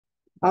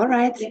All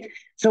right.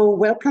 So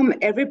welcome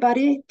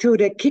everybody to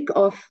the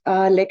kickoff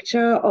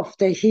lecture of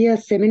the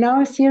HEAS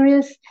Seminar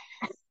Series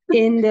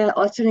in the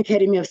Austrian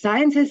Academy of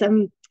Sciences.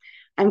 I'm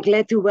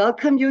glad to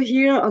welcome you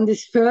here on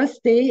this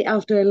first day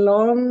after a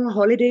long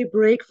holiday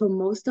break for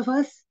most of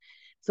us.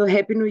 So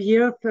Happy New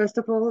Year, first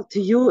of all, to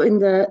you in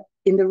the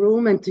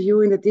room and to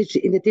you in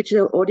the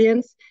digital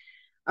audience.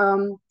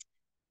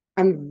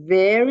 I'm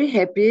very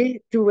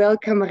happy to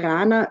welcome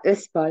Rana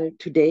Ozbal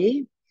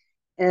today.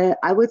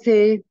 I would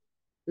say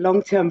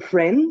long-term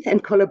friend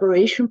and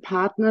collaboration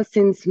partner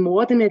since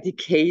more than a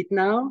decade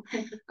now.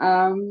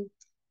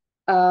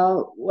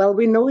 Well,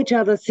 we know each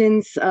other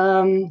since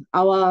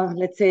our,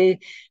 let's say,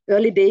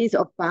 early days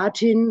of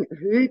Barcin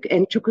Hög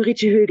and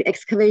Çukuriçi Hög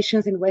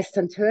excavations in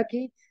Western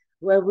Turkey,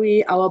 where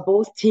our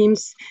both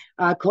teams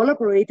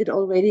collaborated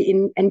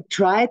already and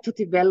tried to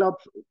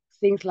develop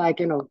things like,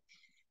 a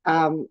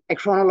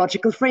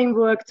chronological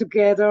framework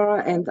together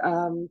and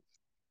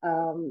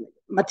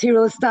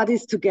material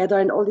studies together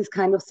and all these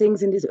kind of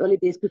things in these early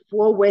days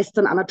before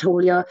Western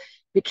Anatolia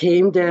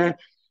became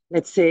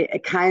let's say, a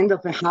kind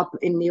of a hub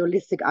in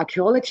Neolithic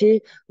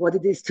archaeology, what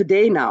it is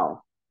today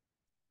now.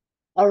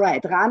 All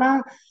right,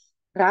 Rana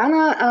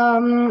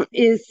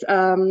is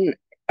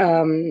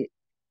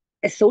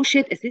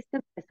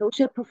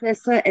associate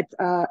professor at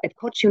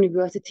Koç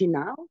University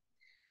now.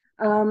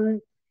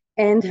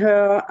 And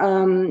her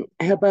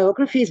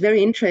biography is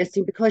very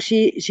interesting because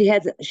she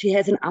has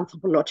an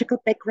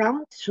anthropological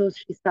background. So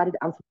she studied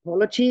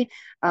anthropology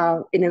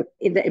in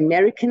the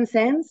American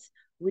sense,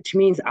 which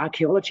means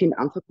archaeology and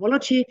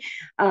anthropology.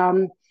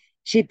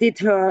 She did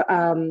her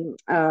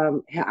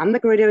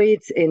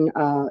undergraduates in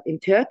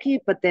Turkey,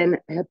 but then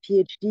her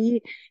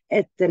PhD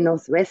at the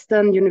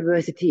Northwestern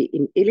University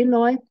in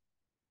Illinois.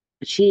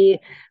 She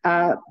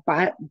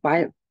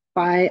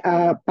by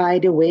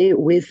the way,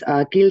 with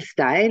Gil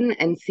Stein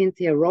and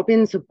Cynthia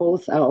Robbins, who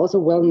both are also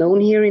well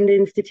known here in the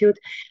Institute.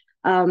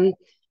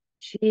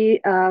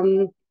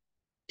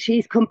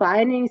 She's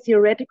combining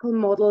theoretical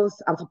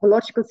models,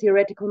 anthropological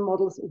theoretical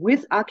models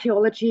with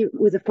archaeology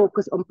with a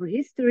focus on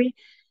prehistory.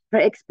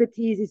 Her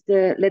expertise is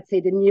let's say,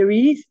 the Near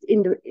East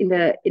in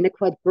a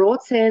quite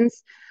broad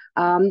sense.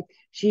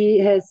 She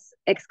has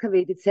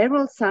excavated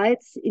several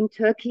sites in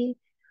Turkey.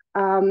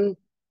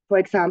 For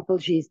example,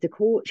 she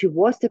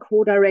was the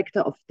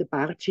co-director of the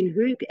Barcin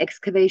Hög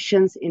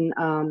excavations in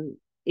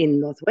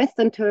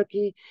northwestern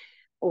Turkey,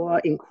 or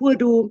in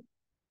Kurdu,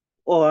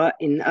 or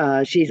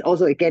she's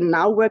also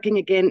now working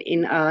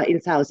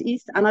in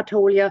southeast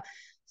Anatolia.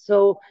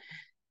 So,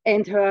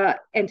 and her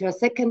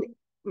second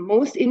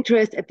most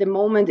interest at the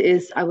moment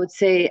is, I would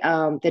say,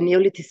 the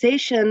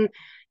Neolithization,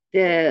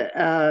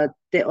 the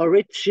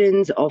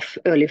origins of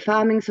early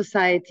farming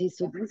societies.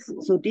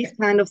 So these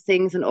kind of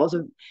things, and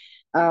also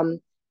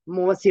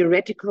more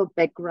theoretical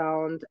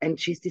background, and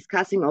she's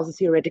discussing also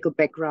theoretical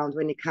background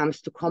when it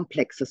comes to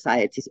complex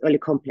societies, early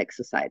complex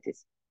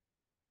societies.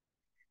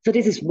 So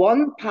this is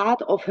one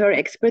part of her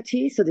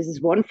expertise. So this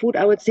is one foot,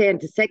 I would say. And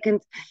the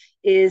second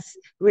is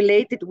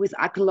related with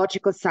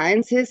archaeological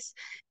sciences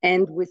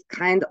and with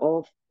kind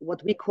of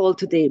what we call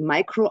today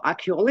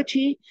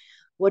microarchaeology,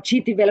 what she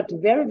developed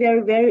very,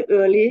 very, very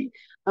early,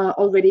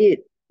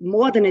 already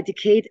more than a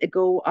decade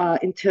ago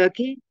in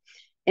Turkey.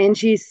 And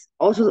she's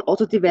also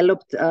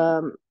developed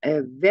a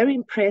very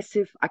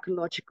impressive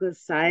archaeological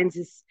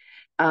sciences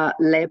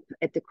lab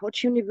at the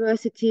Koç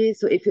University.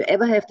 So if you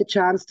ever have the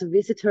chance to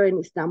visit her in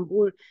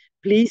Istanbul,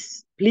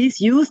 please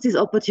use this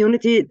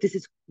opportunity. This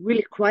is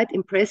really quite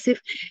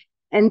impressive.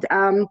 And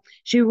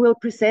she will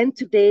present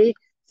today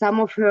some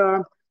of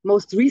her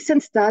most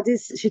recent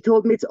studies. She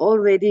told me it's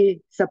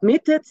already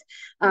submitted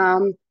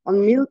on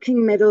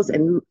milking meadows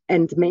and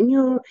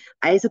manure,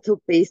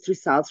 isotope-based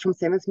results from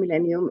Seventh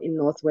Millennium in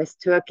Northwest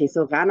Turkey.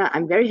 So Rana,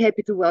 I'm very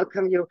happy to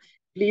welcome you.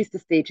 Please, the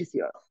stage is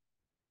yours.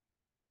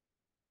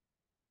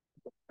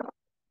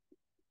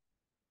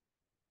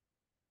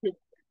 Thank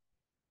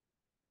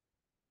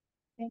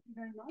you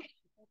very much.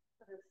 Thanks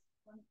for this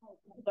wonderful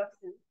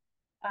introduction.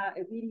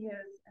 It really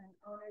is an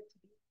honor to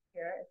be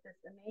here at this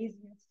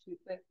amazing institute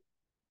with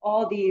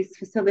all these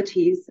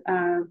facilities.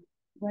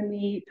 When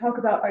we talk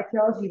about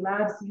archaeology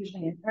labs,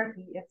 usually in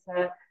Turkey, it's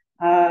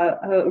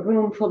a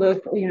room full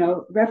of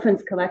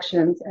reference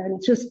collections, and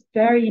it's just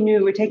very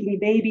new. We're taking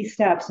baby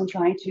steps in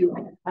trying to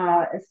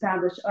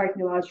establish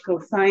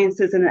archaeological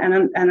sciences in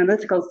an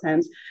analytical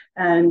sense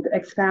and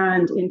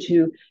expand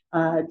into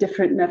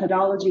different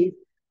methodologies.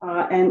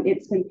 And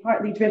it's been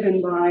partly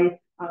driven by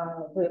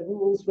the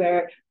rules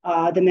where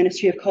the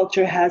Ministry of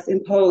Culture has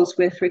imposed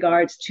with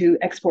regards to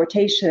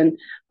exportation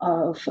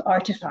of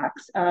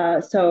artifacts.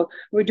 So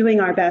we're doing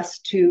our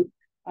best to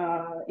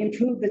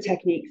improve the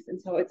techniques. And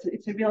so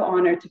it's a real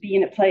honor to be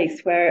in a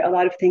place where a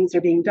lot of things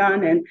are being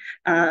done. And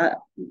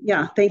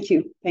yeah, thank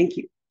you.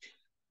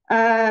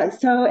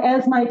 So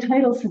as my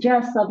title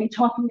suggests, I'll be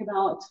talking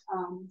about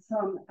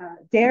some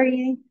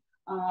dairying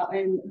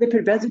and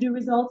lipid residue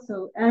results,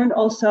 and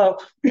also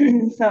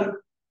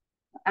some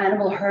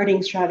animal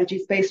herding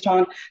strategies based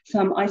on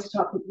some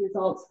isotopic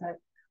results that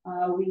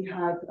we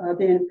have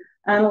been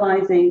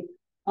analyzing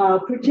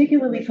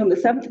particularly from the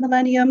 7th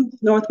millennium,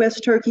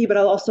 Northwest Turkey, but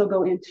I'll also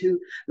go into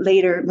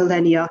later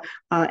millennia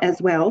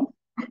as well.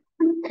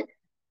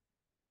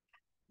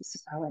 This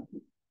is how I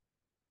do.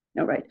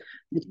 No, right.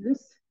 Did you do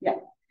this? Yeah.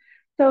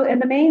 So,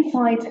 and the main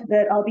site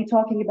that I'll be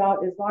talking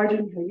about is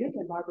Varden Höyük,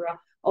 and Barbara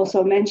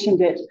also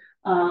mentioned it,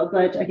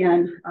 but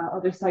again,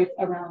 other sites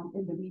around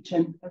in the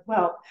region as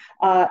well.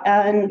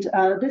 And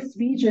this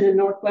region in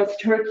Northwest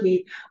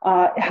Turkey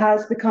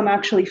has become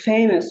actually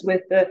famous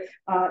with the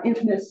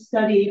infamous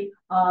study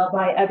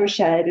by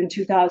Evershed in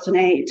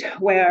 2008,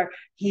 where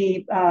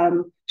he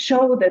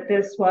showed that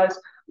this was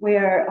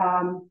where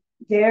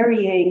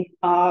dairying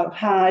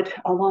had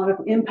a lot of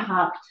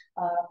impact.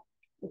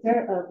 Is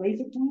there a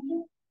laser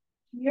pointer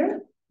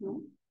here?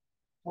 No.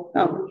 Oh.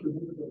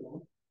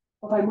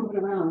 If I move it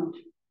around.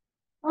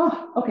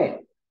 Oh, okay.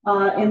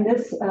 In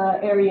this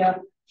area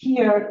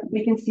here,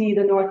 we can see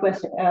the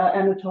Northwest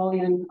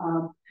Anatolian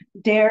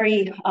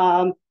dairy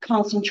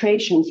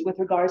concentrations with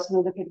regards to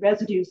the lipid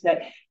residues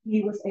that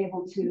he was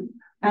able to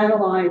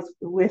analyze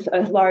with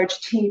a large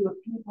team of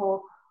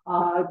people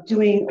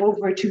doing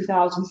over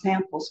 2,000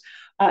 samples.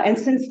 And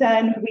since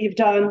then, we've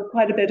done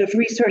quite a bit of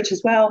research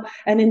as well.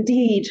 And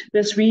indeed,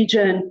 this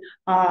region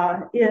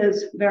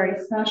is very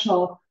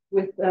special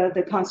with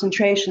the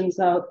concentrations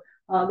of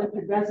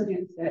lipid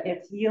residues that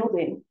it's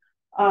yielding.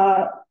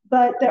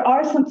 But there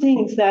are some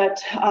things that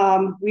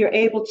we are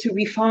able to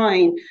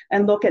refine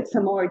and look at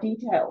some more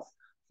details.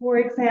 For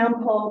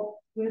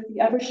example, with the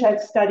Evershed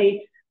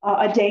study,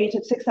 a date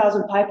of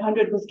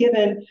 6,500 was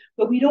given,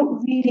 but we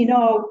don't really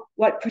know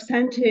what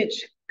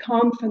percentage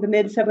come from the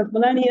mid-7th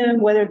millennium,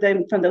 whether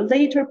they're from the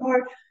later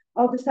part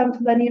of the 7th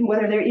millennium,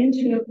 whether they're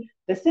into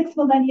the 6th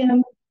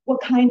millennium,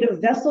 what kind of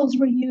vessels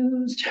were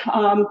used.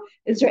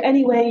 Is there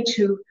any way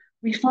to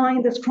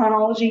refine this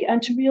chronology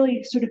and to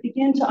really sort of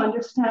begin to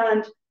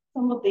understand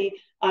some of the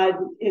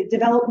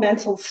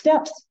developmental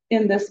steps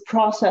in this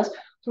process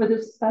for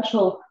this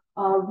special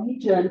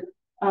region?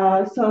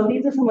 So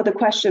these are some of the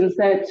questions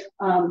that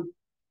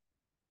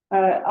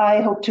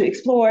I hope to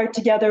explore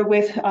together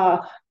with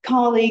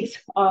colleagues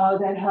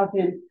that have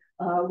been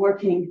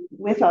working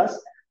with us.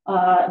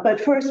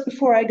 But first,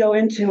 before I go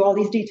into all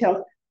these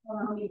details,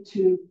 allow me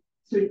to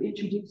sort of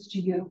introduce to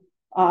you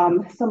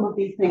some of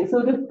these things.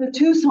 So the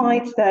two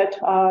sites that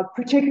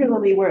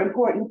particularly were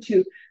important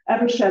to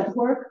Evershed's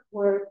work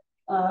were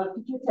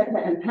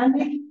Fikirtepe and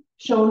Pendik,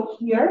 shown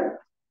here.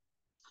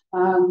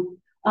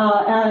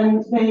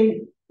 And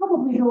they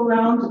probably go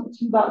around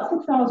to about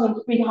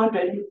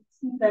 6,300. You can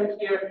see them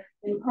here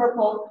in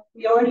purple.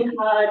 We already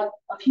had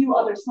a few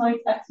other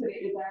sites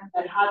excavated there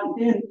that hadn't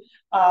been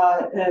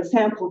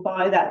sampled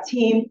by that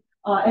team.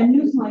 And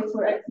new sites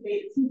were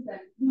excavated since then.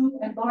 Blue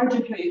and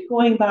Bargetree,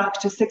 going back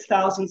to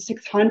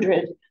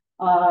 6,600,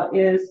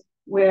 is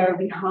where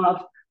we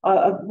have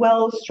a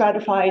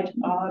well-stratified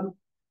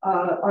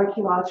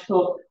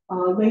archaeological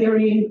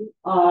layering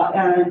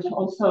and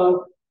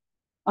also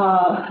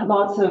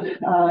lots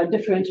of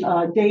different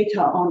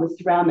data on the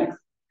ceramics.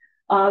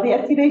 The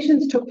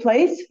excavations took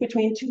place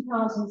between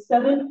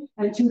 2007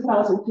 and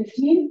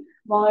 2015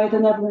 by the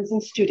Netherlands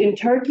Institute in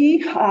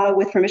Turkey,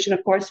 with permission,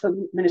 of course, from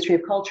the Ministry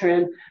of Culture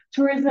and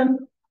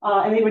Tourism.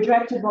 And they were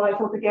directed by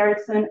Volker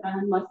Gerritsen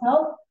and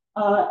myself.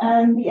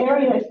 And the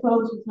area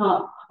exposed was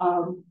not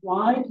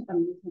wide,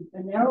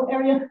 a narrow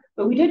area,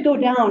 but we did go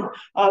down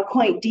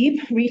quite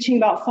deep, reaching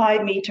about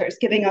 5 meters,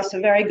 giving us a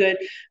very good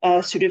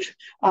sort of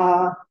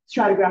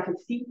stratigraphic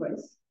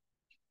sequence.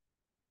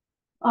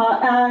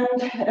 And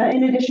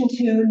in addition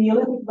to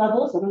Neolithic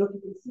levels, I don't know if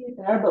you can see it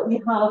there, but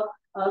we have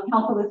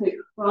Chalcolithic,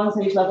 Bronze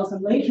Age levels,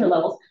 and later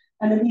levels.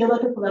 And the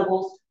Neolithic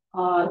levels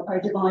are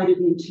divided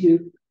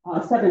into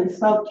 7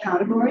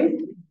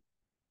 subcategories.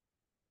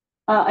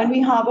 And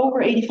we have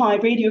over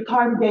 85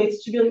 radiocarbon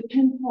dates to really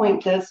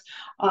pinpoint this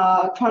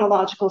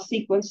chronological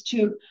sequence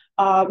to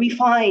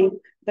refine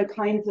the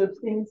kinds of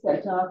things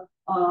that,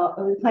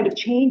 the kind of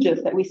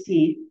changes that we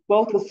see,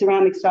 both with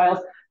ceramic styles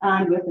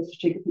and with the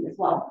stratigraphy as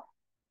well.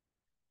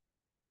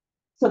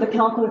 So the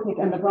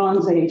Chalcolithic and the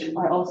Bronze Age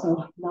are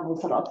also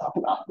levels that I'll talk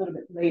about a little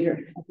bit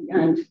later at the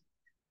end.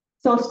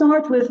 So I'll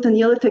start with the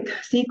Neolithic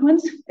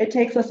sequence. It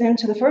takes us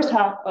into the first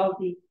half of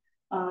the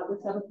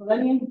 7th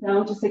millennium,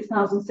 down to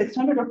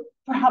 6,600, or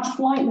perhaps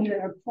slightly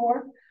there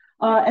before.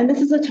 And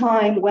this is a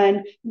time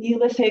when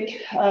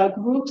Neolithic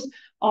groups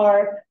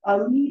are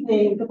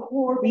leaving the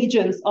core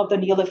regions of the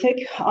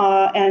Neolithic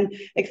and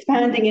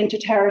expanding into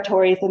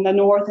territories in the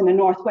north and the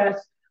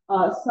northwest,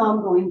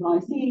 some going by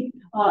sea,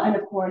 and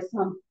of course,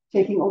 some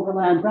taking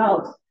overland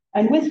routes.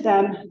 And with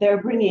them, they're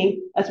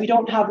bringing, as we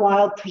don't have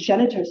wild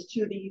progenitors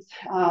to these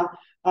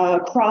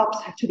crops,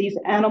 to these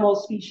animal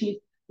species,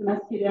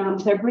 domesticated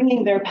animals, they're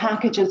bringing their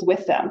packages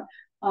with them.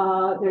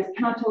 There's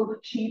cattle,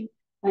 sheep,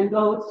 and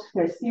goats,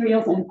 there's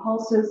cereals and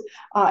pulses,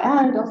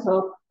 and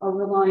also a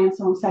reliance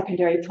on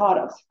secondary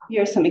products.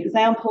 Here are some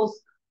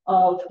examples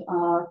of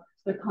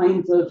the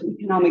kinds of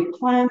economic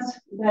plants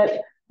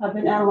that have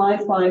been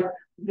analyzed by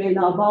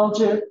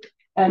Rana.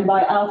 and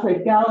by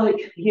Alfred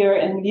Gallick here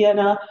in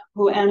Vienna,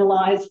 who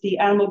analyzed the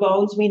animal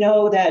bones. We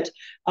know that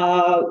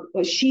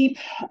sheep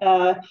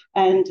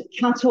and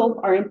cattle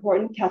are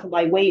important, cattle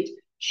by weight,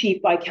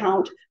 sheep by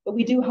count, but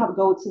we do have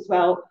goats as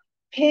well.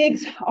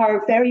 Pigs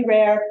are very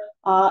rare,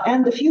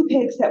 and the few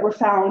pigs that were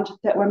found,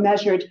 that were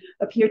measured,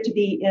 appear to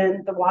be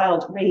in the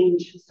wild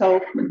range. So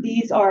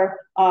these are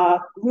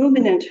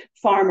ruminant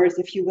farmers,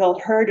 if you will,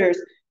 herders,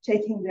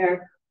 taking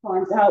their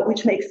farms out,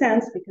 which makes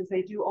sense because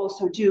they do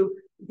also do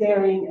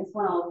dairying as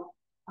well.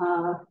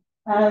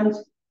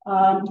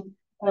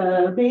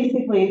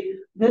 Basically,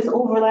 this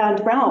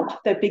overland route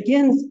that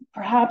begins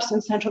perhaps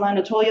in central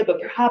Anatolia, but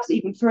perhaps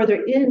even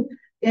further in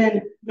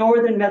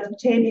northern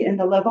Mesopotamia, in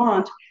the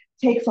Levant,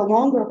 takes a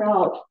longer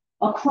route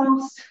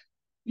across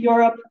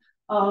Europe,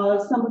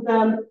 some of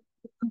them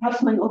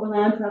perhaps going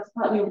overland, perhaps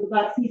partly over the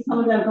Black Sea, some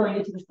of them going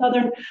into the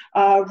southern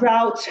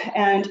route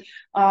and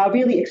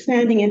really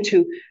expanding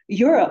into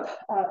Europe,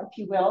 if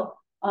you will,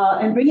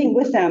 and bringing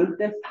with them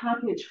this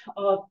package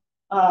of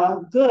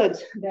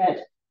goods that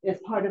is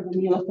part of the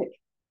Neolithic.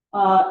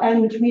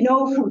 And we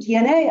know from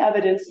DNA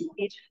evidence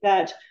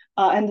that,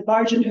 and the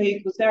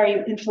Bargenhuyk was very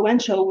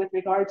influential with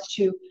regards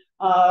to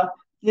the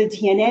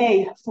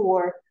DNA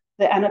for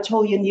the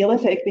Anatolian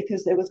Neolithic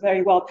because it was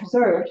very well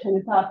preserved. And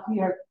in fact,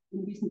 here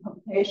in recent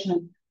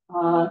publication,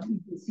 you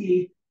can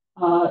see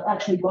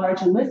actually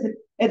Bargen listed.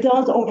 It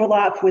does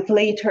overlap with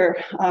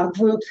later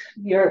groups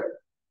here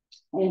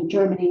in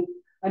Germany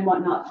and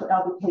whatnot for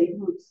LBK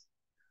groups.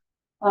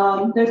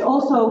 There's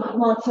also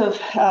lots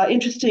of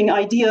interesting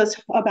ideas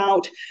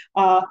about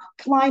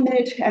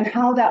climate and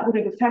how that would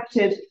have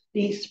affected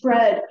the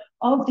spread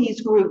of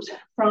these groups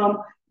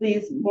from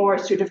these more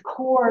sort of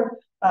core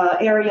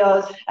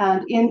areas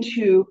and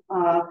into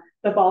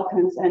the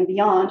Balkans and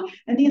beyond.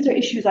 And these are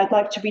issues I'd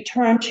like to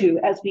return to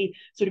as we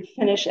sort of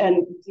finish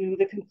and do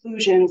the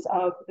conclusions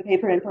of the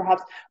paper and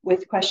perhaps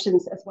with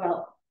questions as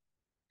well.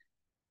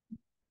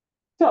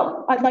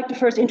 So I'd like to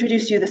first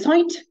introduce you to the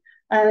site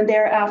and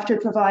thereafter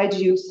provide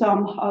you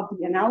some of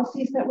the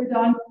analyses that were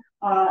done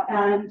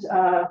and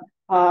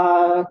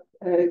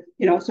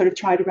sort of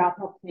try to wrap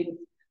up things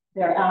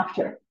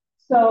thereafter.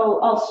 So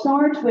I'll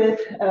start with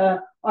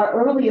our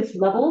earliest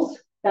levels.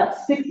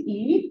 That's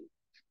 6E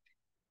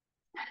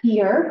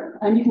here,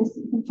 and you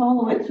can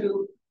follow it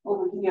through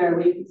over here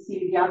where you can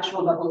see the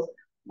actual levels,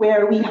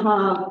 where we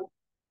have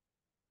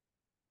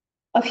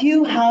a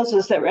few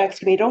houses that were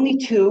excavated, only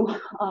two.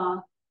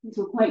 These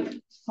were quite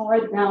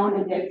far down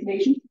in the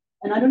excavation.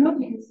 And I don't know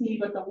if you can see,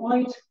 but the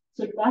white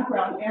sort of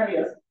background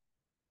areas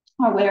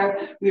are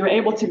where we were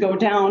able to go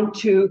down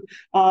to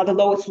the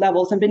lowest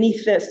levels. And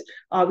beneath this,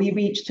 we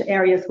reached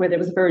areas where there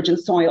was virgin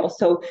soil.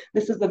 So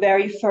this is the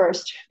very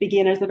first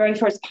beginners, the very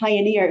first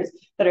pioneers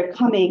that are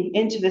coming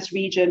into this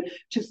region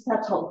to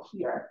settle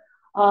here.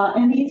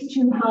 And these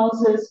two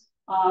houses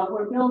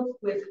were built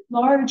with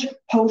large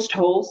post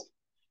holes.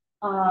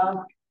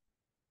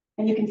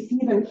 And you can see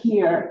them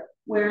here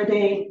where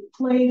they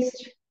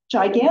placed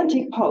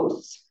gigantic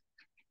posts.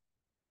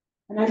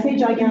 And I say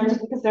gigantic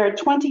because they're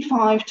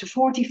 25 to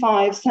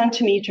 45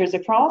 centimeters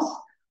across.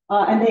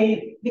 And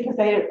because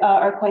they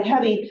are quite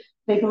heavy,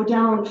 they go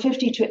down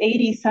 50 to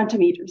 80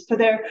 centimeters. So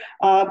they're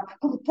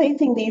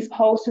placing these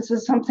posts. This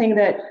is something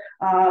that,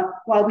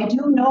 while we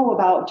do know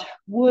about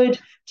wood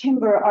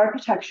timber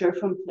architecture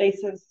from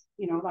places,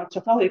 like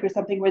Trafalgar or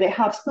something, where they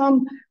have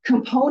some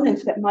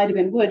components that might have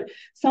been wood,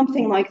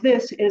 something like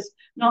this is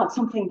not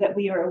something that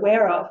we are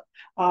aware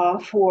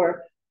of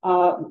for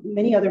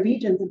many other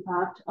regions, in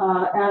fact.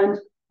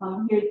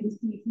 Here you can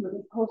see some of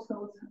these post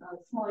holes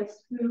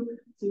sliced through,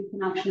 so you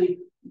can actually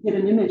get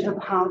an image of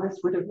how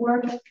this would have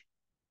worked.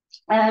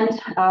 And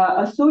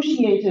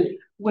associated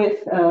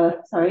with,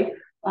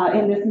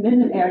 in this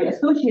midden area,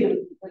 associated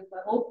with this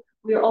level,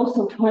 we're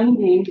also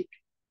finding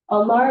a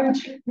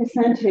large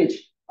percentage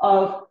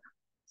of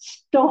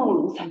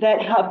stones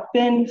that have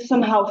been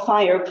somehow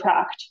fire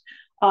cracked.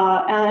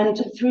 And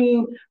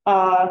through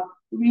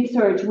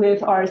research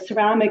with our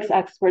ceramics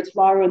experts,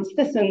 Laura and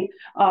Sisson,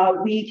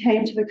 we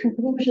came to the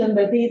conclusion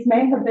that these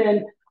may have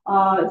been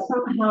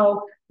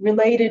somehow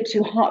related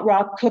to hot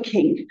rock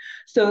cooking.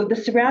 So the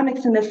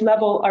ceramics in this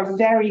level are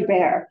very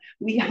rare.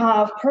 We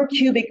have per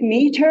cubic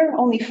meter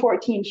only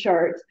 14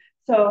 shards.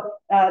 So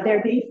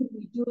they're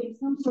basically doing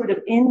some sort of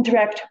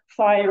indirect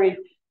firing.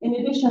 In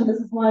addition, this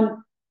is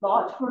one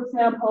lot, for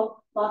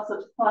example, lots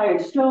of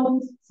fired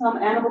stones, some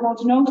animal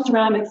bones, no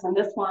ceramics in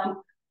this one.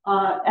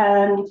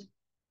 And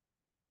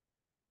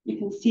you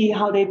can see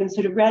how they've been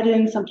sort of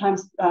reddened,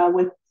 sometimes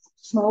with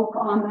smoke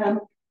on them.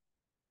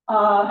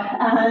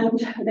 And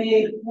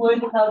they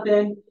would have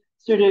been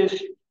sort of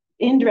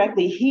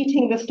indirectly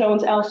heating the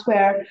stones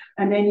elsewhere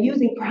and then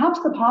using perhaps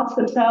the pots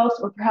themselves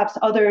or perhaps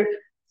other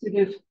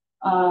sort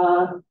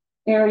of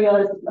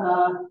areas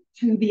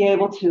to be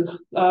able to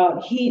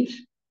heat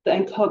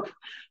and cook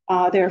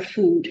their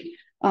food.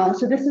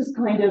 So this is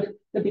kind of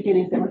the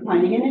beginnings that we're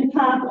finding. And in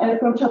fact,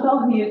 from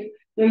Çatalhöyük,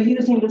 they're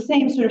using the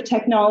same sort of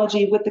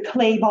technology with the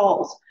clay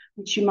balls,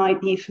 which you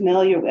might be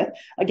familiar with.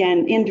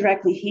 Again,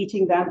 indirectly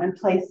heating them and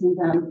placing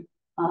them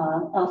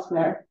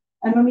elsewhere.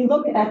 And when we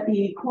look at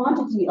the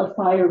quantity of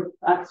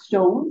fireback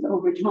stones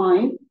over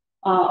time,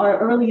 our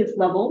earliest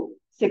level,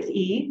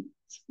 6E,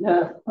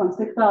 from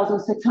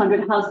 6,600,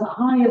 has the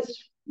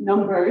highest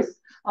numbers,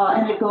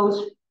 and it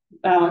goes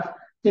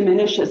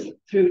diminishes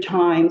through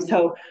time.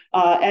 So,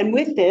 and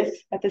with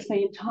this, at the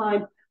same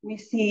time, we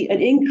see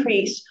an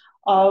increase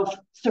of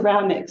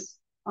ceramics.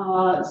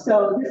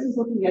 So this is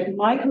looking at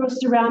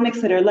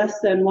microceramics that are less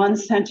than 1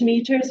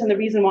 centimeters. And the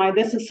reason why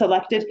this is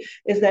selected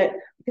is that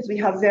because we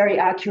have very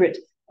accurate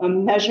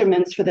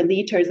measurements for the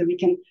liters, and we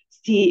can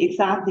see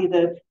exactly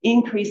the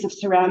increase of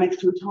ceramics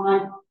through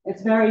time.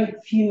 It's very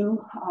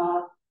few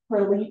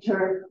per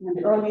liter in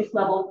the earliest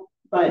level,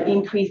 but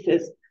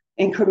increases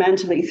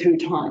incrementally through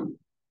time.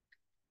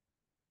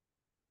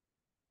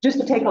 Just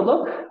to take a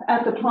look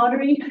at the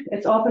pottery,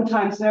 it's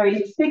oftentimes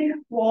very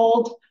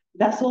thick-walled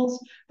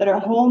vessels that are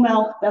whole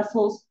mouth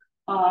vessels.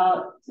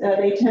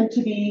 They tend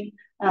to be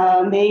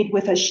made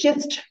with a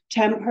schist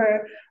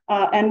temper,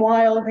 and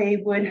while they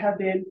would have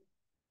been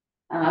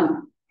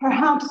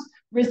perhaps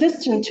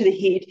resistant to the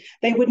heat,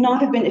 they would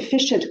not have been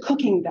efficient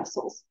cooking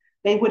vessels.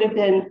 They would have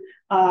been,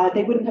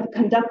 they wouldn't have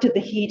conducted the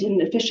heat in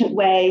an efficient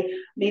way,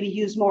 maybe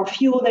used more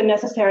fuel than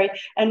necessary,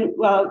 and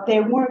they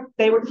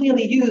were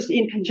clearly used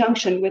in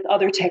conjunction with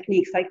other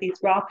techniques like these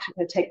rock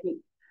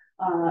techniques.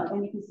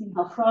 And you can see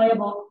how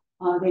friable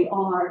they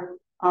are,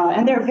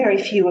 and there are very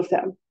few of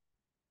them.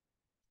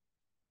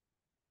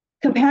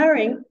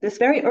 Comparing this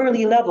very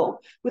early level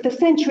with a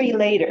century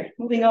later,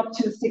 moving up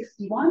to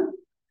 61,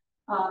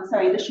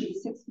 this should be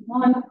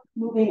 61,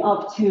 moving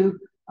up to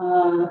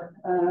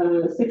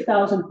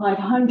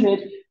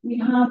 6,500, we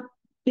have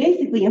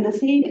basically in the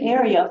same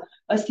area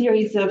a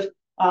series of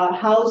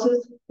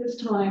houses, this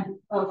time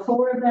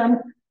 4 of them,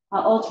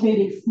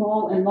 alternating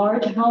small and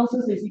large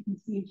houses, as you can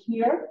see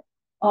here.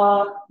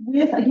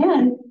 With,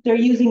 again, they're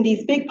using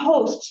these big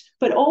posts,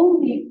 but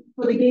only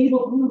for the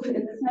gable roof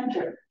in the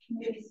center. You can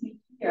maybe see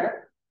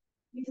here.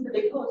 These are the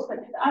big posts, but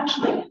it's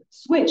actually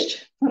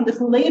switched from this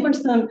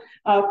laborsome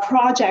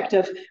project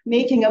of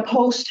making a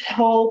post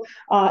hole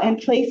and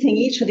placing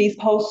each of these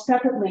posts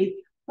separately,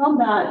 from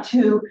that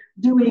to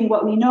doing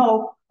what we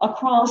know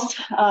across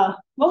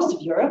most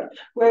of Europe,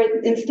 where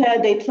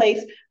instead they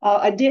place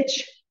a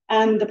ditch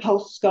and the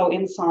posts go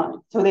inside.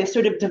 So they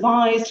sort of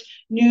devised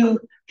new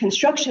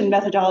construction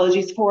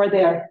methodologies for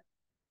their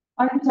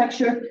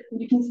architecture.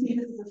 And you can see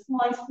this is a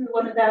slice through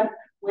one of them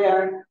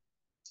where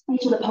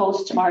each of the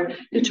posts are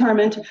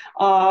determined.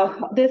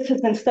 This has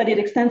been studied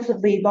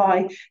extensively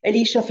by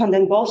Elisha van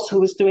den Bos,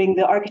 who was doing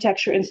the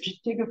architecture and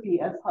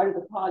stratigraphy as part of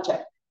the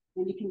project.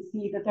 And you can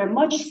see that they're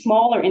much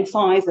smaller in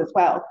size as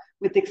well,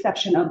 with the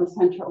exception of the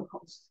central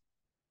post.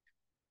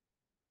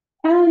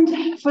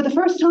 And for the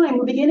first time,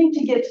 we're beginning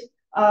to get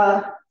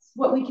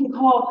what we can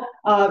call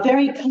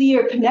very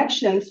clear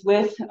connections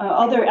with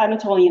other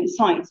Anatolian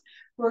sites.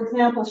 For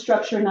example,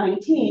 structure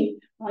 19,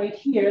 right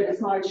here, this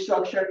large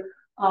structure,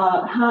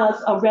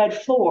 has a red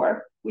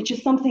floor, which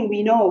is something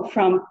we know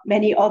from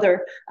many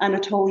other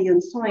Anatolian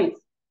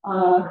sites.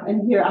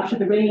 And here, after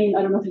the rain,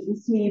 I don't know if you can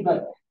see,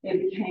 but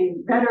it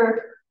became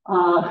redder.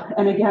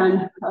 And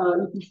again,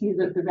 you can see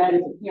that the red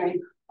is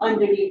appearing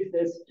underneath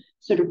this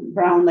sort of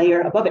brown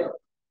layer above it.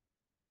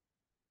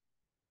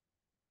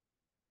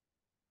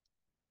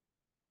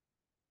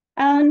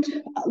 And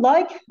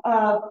like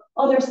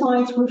other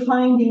sites, we're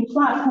finding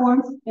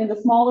platforms in the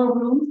smaller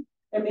rooms.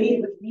 They're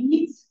made with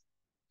reeds.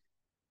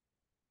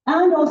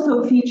 And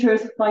also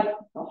features like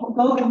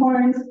goat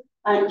horns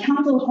and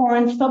cattle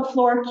horns,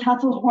 subfloor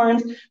cattle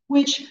horns,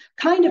 which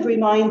kind of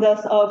remind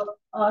us of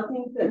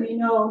things that we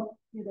know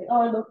they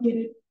are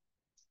located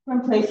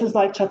from places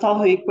like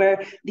Çatalhöyük,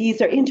 where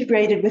these are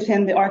integrated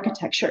within the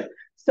architecture.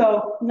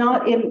 So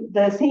not in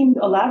the same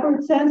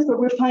elaborate sense, but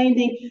we're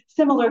finding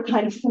similar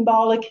kind of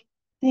symbolic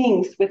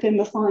things within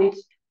the site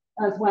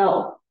as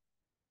well.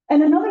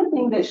 And another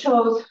thing that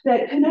shows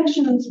that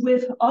connections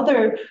with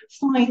other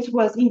sites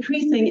was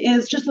increasing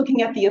is just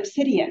looking at the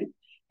obsidian.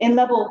 In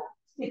level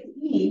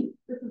 6E,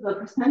 this is a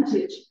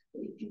percentage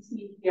that you can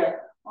see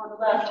here on the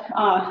left.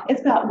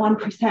 It's about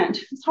 1%.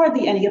 It's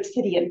hardly any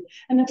obsidian.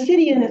 And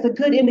obsidian is a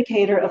good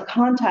indicator of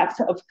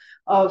contacts,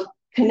 of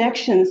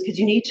connections, because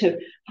you need to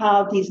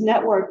have these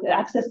networks,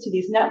 access to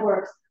these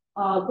networks.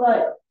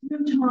 But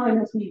through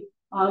time, as we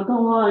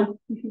go on,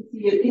 you can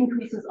see it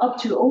increases up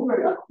to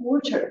over a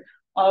quarter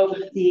of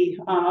the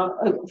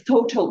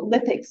total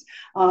lithics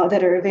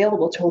that are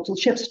available, total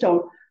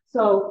chipstone.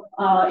 So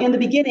in the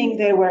beginning,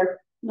 they were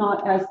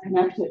not as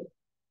connected.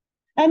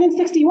 And in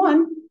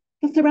 61,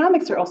 the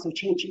ceramics are also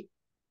changing.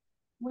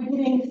 We're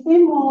getting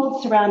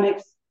thin-walled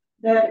ceramics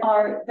that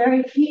are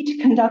very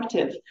heat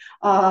conductive,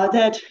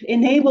 that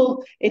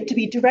enable it to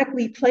be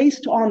directly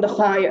placed on the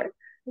fire.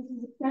 This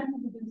is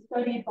extensively been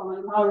studied by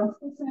Lauren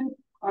Sisson,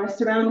 our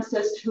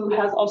ceramicist, who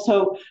has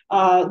also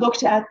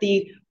looked at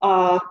the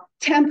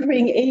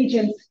tempering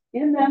agents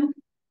in them.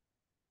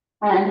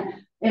 And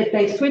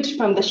they switch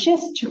from the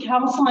schist to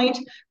calcite,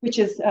 which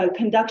is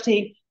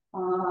conducting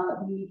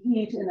the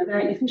heat in a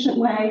very efficient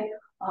way.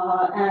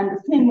 and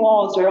the thin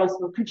walls are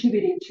also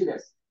contributing to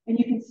this. And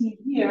you can see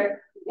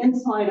here the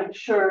inside of the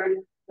sherd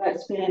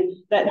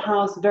that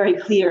has very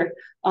clear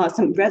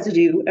some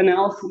residue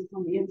analysis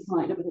on the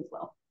inside of it as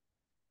well,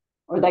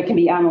 or that can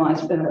be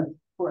analyzed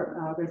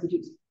for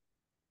residues.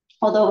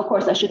 Although, of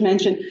course, I should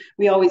mention,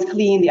 we always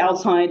clean the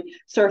outside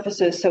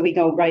surfaces, so we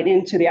go right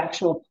into the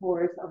actual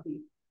pores of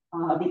the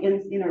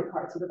inner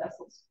parts of the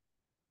vessels.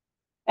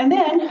 And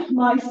then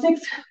my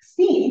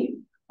 6C,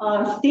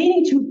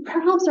 dating to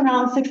perhaps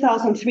around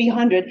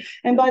 6,300.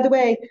 And by the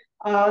way,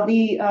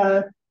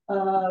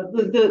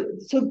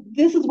 so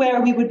this is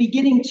where we would be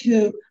getting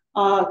to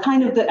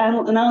kind of the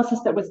analysis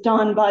that was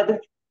done by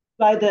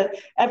the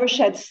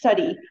Evershed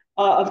study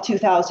of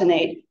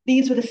 2008.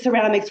 These were the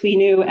ceramics we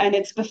knew, and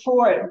it's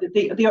before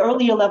the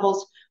earlier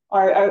levels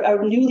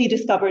are newly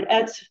discovered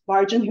at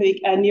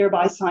Vargenhuik and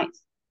nearby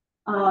sites.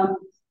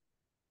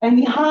 And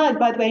we had,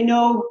 by the way,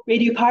 no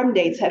radiocarbon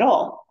dates at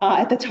all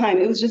at the time.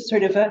 It was just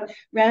sort of a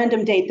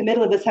random date, the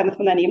middle of the 7th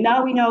millennium.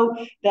 Now we know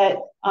that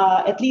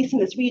at least in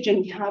this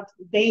region, we have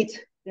dates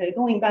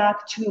going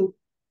back to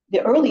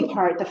the early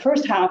part, the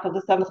first half of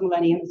the 7th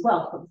millennium as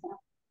well, for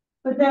example.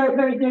 But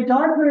they're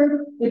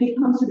darker. They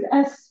become sort of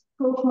S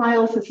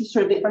profiles. This is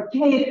sort of the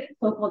archaic,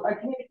 so-called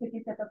archaic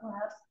Tikiteka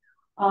perhaps.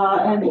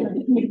 And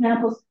different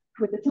examples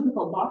with the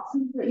typical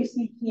boxes that you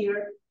see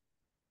here.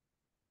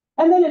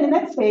 And then in the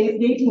next phase,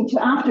 dating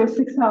to after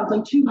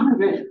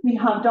 6,200, we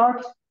have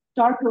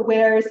darker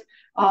wares.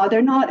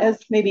 They're not as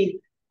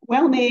maybe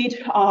well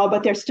made,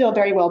 but they're still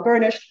very well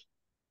burnished.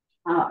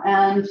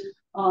 And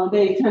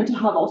they tend to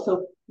have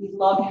also these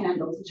lug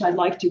handles, which I'd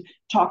like to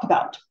talk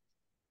about.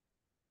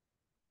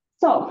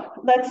 So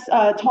let's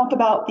talk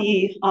about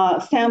the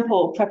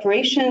sample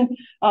preparation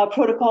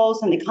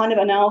protocols and the kind of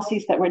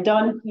analyses that were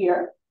done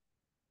here.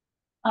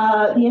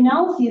 The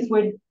analyses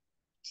were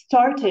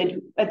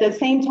started at the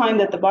same time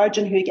that the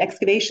Vargenhuik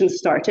excavations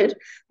started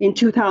in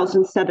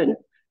 2007,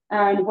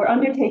 and were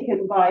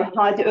undertaken by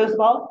HEAS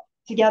Ozbal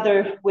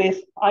together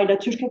with Ayla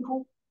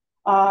Türkeku,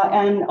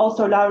 and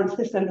also Lawrence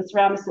Sisson, the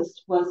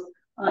ceramicist, was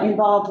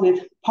involved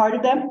with part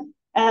of them,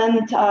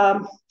 and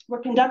were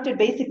conducted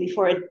basically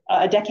for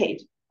a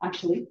decade,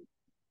 actually.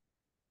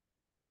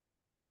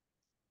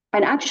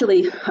 And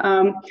actually,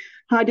 HEAS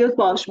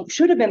Ozbal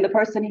should have been the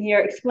person here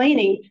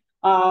explaining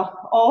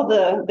all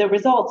the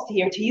results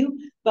here to you,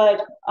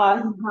 but he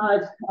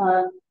had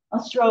a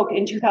stroke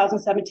in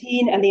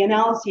 2017, and the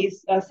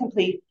analyses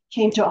simply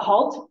came to a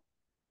halt.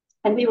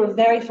 And we were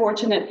very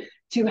fortunate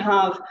to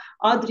have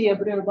Adria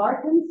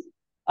Breuer-Barkens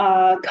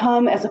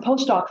come as a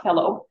postdoc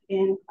fellow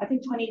in, I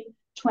think,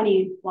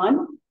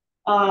 2021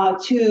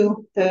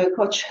 to the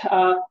Koç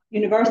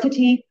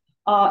University,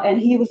 and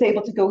he was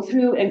able to go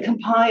through and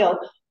compile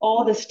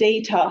all this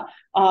data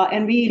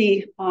and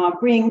really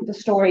bring the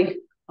story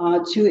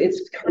to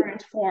its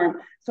current form.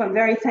 So I'm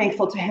very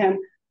thankful to him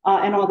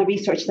and all the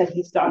research that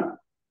he's done.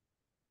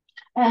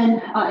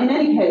 And in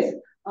any case,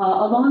 a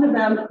lot of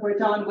them were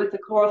done with the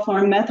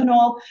chlorofluorine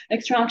methanol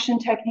extraction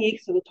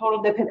technique, so the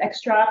total lipid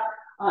extract,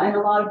 and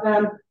a lot of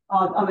them,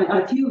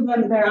 a few of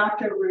them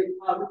thereafter were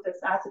with this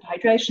acid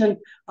hydration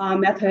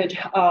method.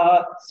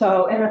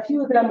 And a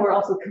few of them were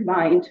also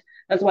combined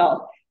as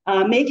well,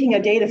 making a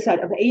data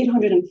set of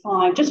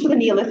 805 just for the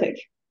Neolithic.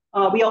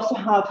 We also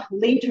have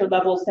later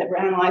levels that were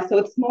analyzed, so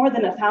it's more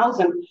than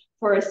 1,000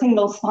 for a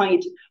single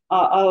site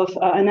of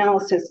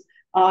analysis,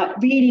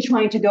 really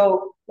trying to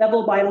go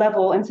level by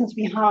level. And since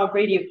we have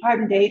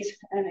radiocarbon dates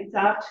and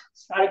exact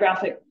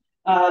stratigraphic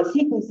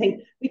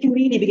sequencing, we can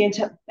really begin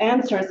to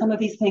answer some of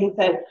these things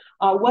that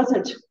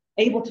wasn't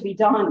able to be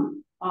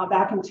done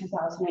back in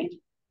 2008.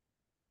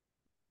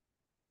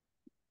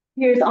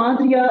 Here's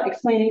Andrea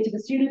explaining to the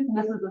students, and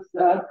this is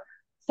the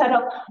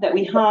setup that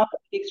we have,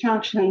 the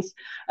extractions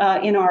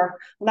in our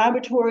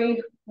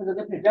laboratory for the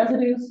lipid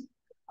residues.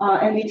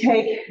 And we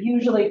take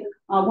usually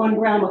 1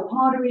 gram of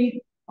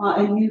pottery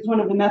and use one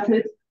of the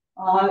methods.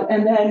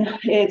 And then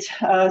it's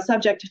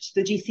subjected to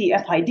the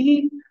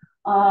GC-FID.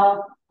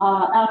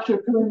 After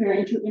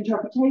preliminary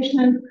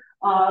interpretation,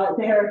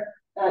 they're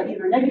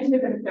either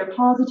negative, and if they're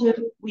positive,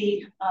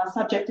 we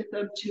subjected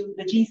them to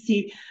the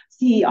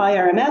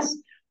GC-CIRMS.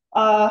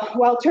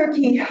 While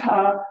Turkey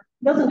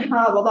doesn't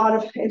have a lot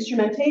of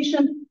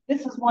instrumentation,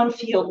 this is one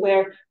field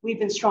where we've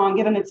been strong,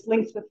 given its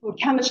links with food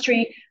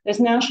chemistry. There's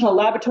national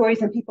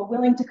laboratories and people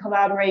willing to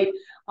collaborate,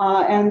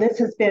 and this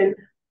has been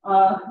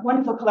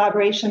wonderful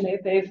collaboration.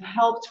 They've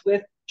helped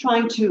with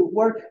trying to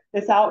work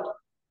this out.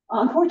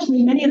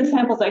 Unfortunately, many of the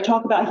samples I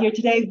talk about here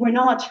today were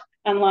not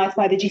analyzed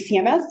by the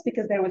GCMS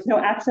because there was no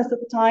access at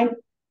the time.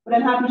 But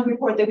I'm happy to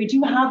report that we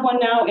do have one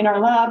now in our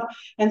lab.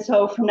 And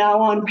so from now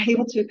on, we're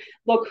able to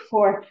look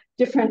for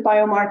different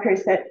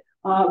biomarkers that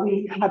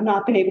we have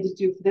not been able to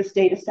do for this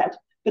data set.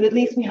 But at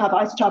least we have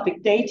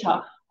isotopic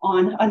data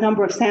on a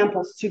number of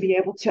samples to be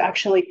able to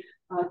actually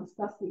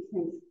discuss these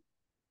things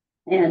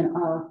in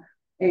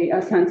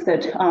a sense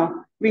that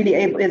really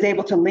is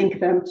able to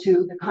link them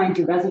to the kinds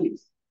of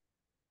residues.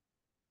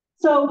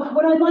 So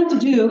what I'd like to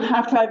do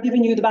after I've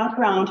given you the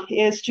background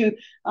is to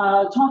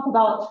talk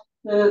about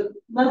the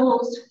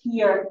levels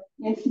here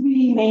in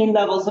three main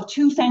levels of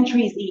 2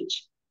 centuries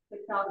each,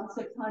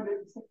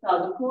 6,600 to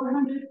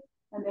 6,400,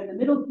 and then the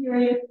middle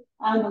period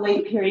and the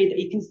late period that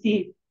you can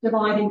see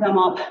dividing them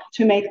up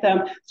to make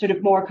them sort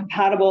of more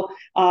compatible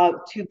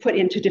to put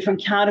into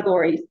different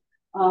categories.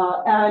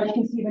 And you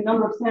can see the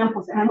number of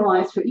samples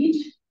analyzed for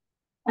each.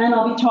 And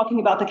I'll be talking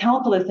about the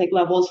Chalcolithic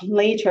levels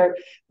later,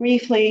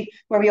 briefly,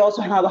 where we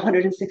also have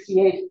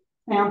 168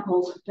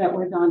 samples that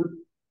were done.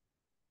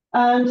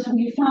 And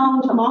we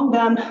found among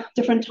them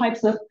different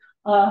types of,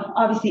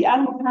 obviously,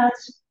 animal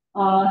fats,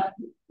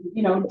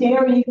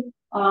 dairy,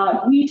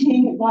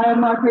 eating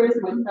biomarkers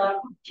with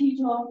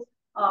ketones,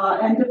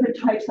 and different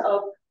types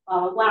of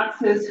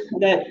waxes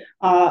that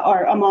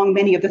are among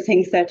many of the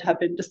things that have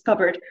been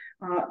discovered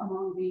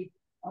among the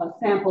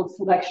sampled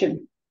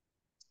selection.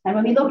 And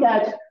when we look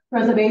at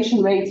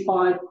preservation rates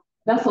by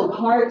vessel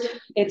part,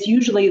 it's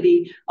usually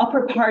the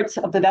upper parts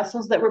of the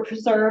vessels that were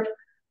preserved,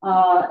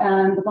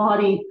 and the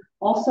body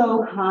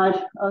also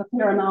had a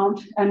fair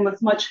amount and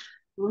was much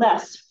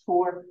less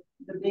for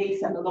the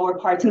base and the lower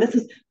parts. And this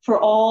is for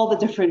all the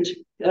different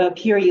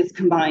periods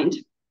combined,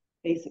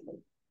 basically,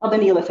 of the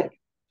Neolithic.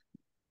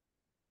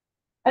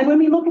 And when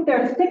we look at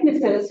their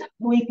thicknesses,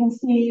 we can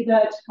see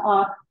that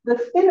the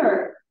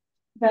thinner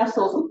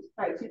vessels,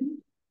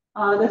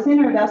 the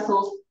thinner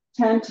vessels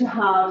tend to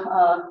have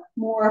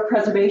more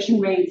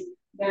preservation rates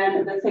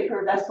than the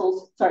thicker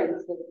vessels,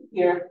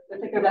 the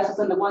thicker vessels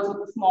and the ones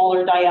with the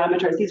smaller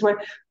diameters. These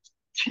were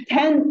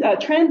trends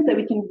that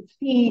we can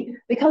see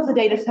because the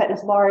data set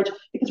is large,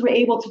 because we're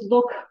able to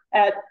look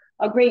at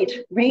a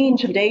great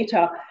range of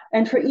data.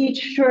 And for each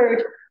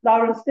sherd,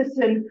 Laurens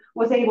Thyssen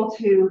was able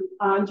to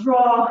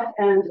draw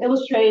and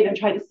illustrate and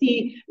try to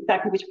see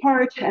exactly which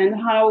part and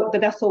how the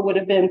vessel would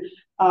have been,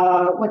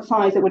 what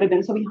size it would have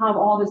been. So we have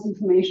all this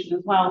information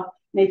as well,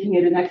 making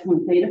it an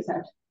excellent data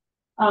set.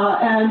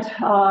 And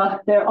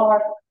there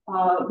are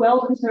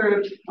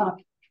well-preserved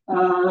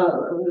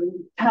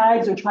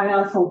tags or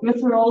triaxial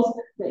viscerals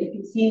that you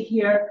can see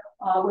here,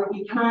 where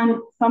we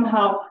can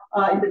somehow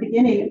in the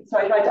beginning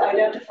try to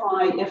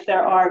identify if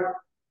there are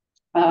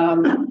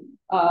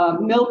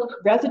milk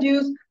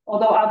residues,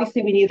 although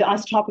obviously we need the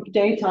isotopic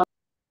data.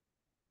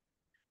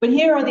 But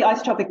here are the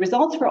isotopic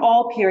results for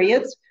all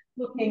periods,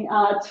 looking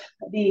at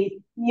the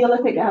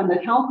Neolithic and the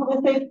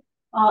Chalcolithic,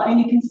 and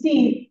you can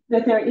see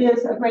that there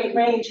is a great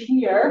range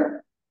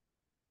here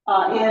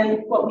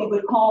in what we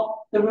would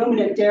call the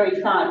ruminant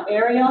dairy fat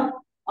area.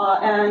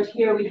 And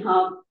here we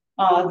have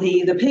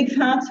the pig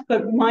fats,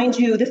 but mind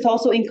you, this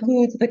also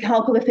includes the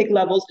Chalcolithic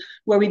levels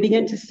where we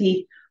begin to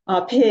see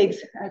pigs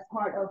as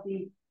part of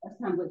the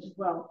assemblage as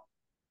well.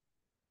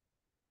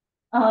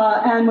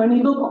 And when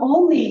we look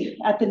only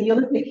at the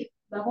Neolithic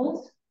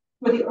levels,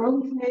 for the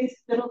early phase,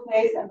 middle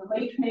phase, and the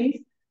late phase,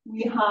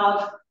 we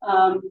have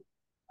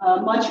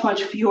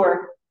much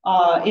fewer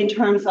in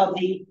terms of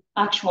the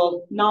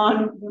actual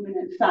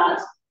non-ruminant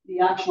fats. The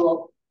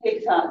actual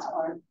pig fats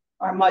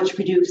are much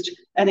reduced.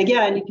 And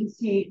again, you can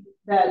see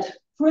that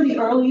for the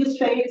earliest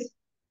phase,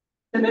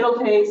 the middle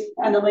phase,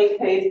 and the late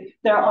phase,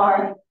 there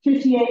are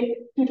 58,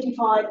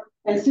 55,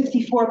 and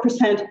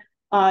 64%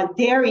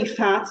 dairy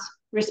fats,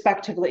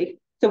 respectively.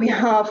 So we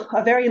have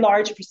a very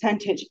large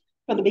percentage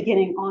from the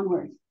beginning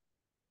onwards.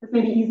 It's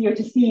maybe easier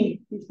to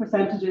see these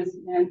percentages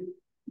in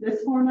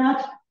this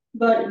format,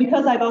 but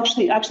because I've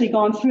actually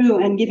gone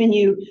through and given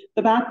you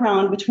the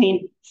background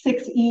between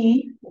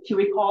 6E, if you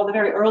recall, the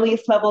very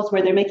earliest levels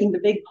where they're making the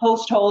big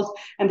post holes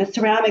and the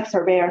ceramics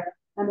are there,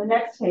 and the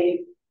next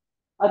phase,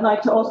 I'd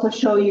like to also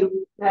show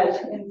you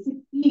that in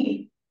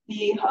 6E,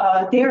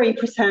 the dairy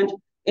percent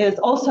is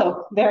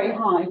also very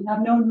high. We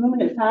have no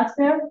ruminant fats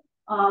there,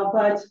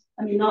 but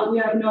I mean, we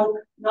have no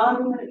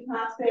non-ruminant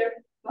fats there,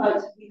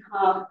 but we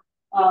have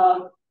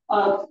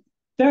a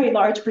very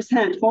large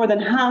percent, more than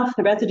half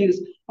the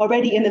residues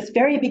already in this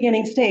very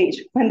beginning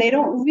stage. When they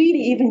don't really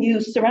even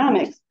use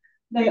ceramics,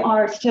 they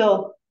are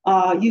still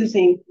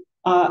using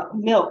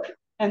milk.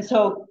 And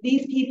so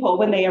these people,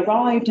 when they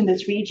arrived in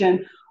this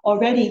region,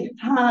 already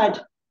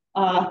had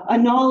a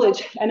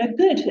knowledge and a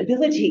good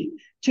ability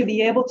to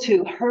be able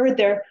to herd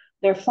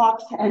their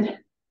flocks and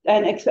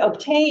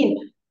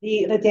obtain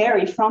the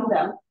dairy from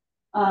them.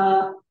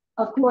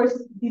 Of course,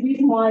 the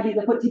reason why these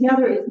are put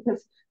together is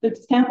because the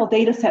sample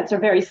data sets are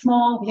very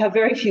small. We have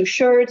very few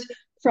sherds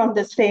from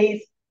this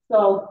phase,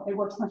 so it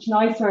works much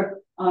nicer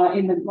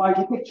in the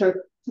larger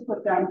picture to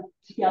put them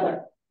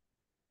together.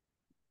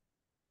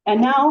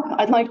 And now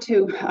I'd like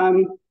to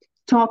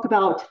talk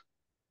about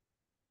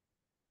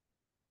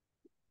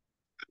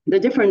the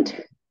different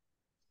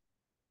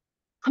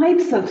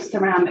types of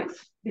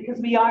ceramics, because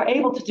we are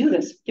able to do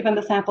this given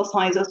the sample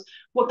sizes.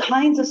 What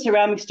kinds of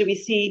ceramics do we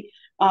see?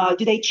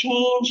 Do they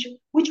change?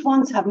 Which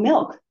ones have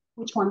milk?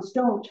 Which ones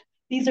don't?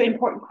 These are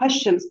important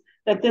questions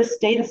that this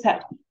data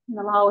set can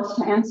allow us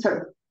to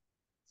answer.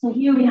 So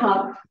here we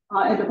have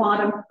at the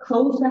bottom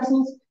closed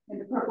vessels, in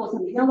the purples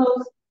and the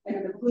yellows, and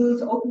in the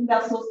blues open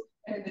vessels,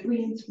 and in the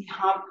greens we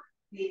have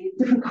the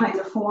different kinds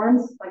of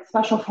forms, like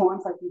special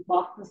forms like these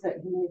boxes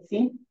that you may have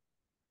seen.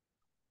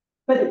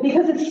 But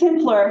because it's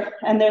simpler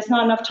and there's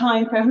not enough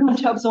time for everyone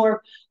to absorb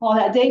all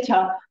that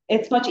data,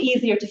 it's much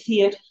easier to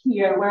see it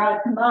here, where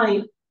I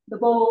combine the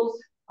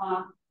bowls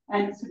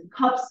and some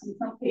cups in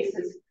some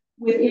cases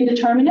with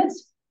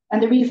indeterminates.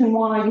 And the reason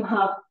why you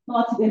have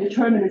lots of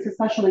indeterminates,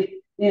 especially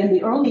in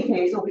the early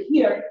phase over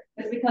here,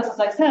 is because, as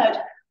I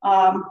said,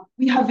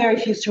 we have very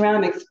few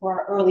ceramics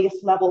for our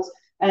earliest levels,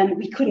 and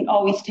we couldn't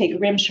always take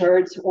rim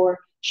sherds or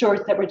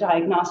sherds that were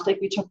diagnostic.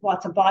 We took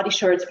lots of body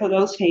sherds for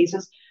those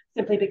phases,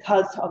 simply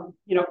because of,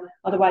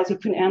 otherwise we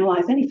couldn't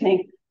analyze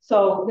anything.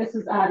 So this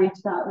is adding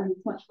to that, and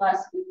it's much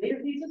less in later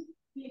phases.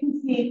 You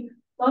can see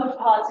lugged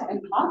pots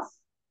and pots.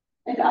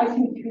 And I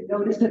think you can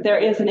notice that there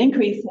is an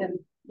increase in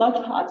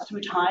lugged pots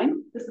through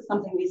time. This is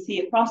something we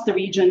see across the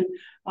region,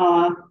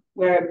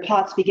 where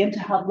pots begin to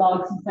have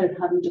lugs instead of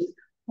having just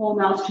whole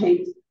mouth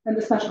shapes, and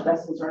the special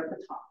vessels are at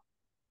the top.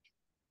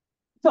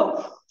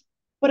 So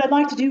what I'd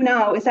like to do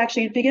now is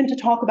actually begin to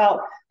talk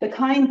about the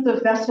kinds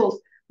of vessels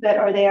that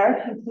are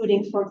there,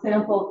 including, for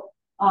example,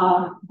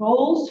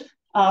 bowls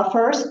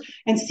first,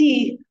 and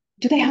see,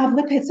 do they have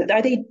lipids?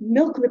 Are they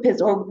milk lipids,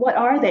 or what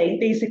are they,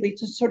 basically,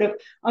 to sort of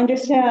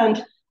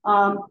understand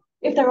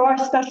if there are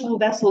special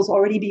vessels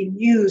already being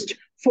used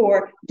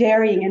for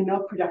dairying and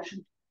milk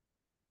production.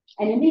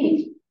 And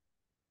indeed,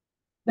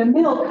 the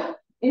milk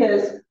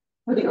is,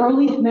 for the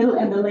early, middle,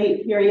 and the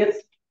late periods,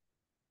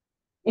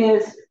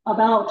 is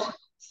about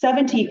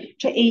 70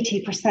 to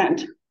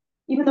 80%,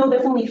 even though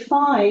there's only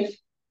 5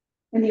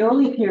 in the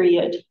early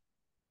period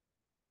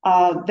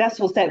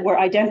vessels that were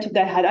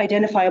that had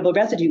identifiable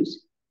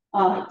residues.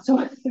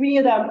 So 4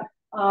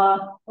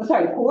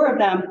 of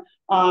them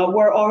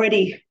were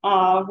already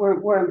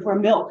were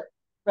milk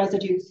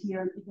residues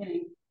here in the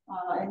beginning,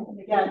 and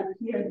again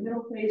here in the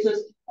middle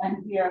phases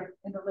and here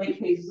in the late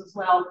phases as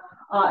well.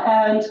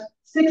 And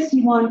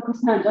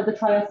 61% of the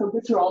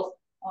triacylglycerols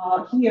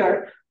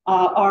here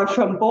are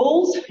from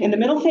bowls in the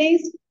middle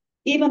phase,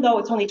 even though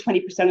it's only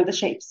 20% of the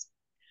shapes.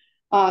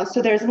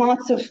 So there's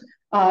lots of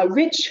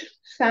rich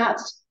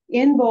fats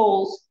in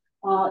bowls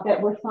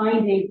that we're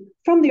finding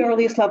from the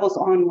earliest levels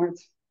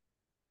onwards.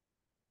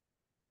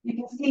 You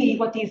can see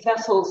what these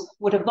vessels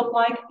would have looked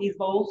like, these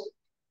bowls,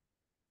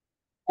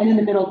 and in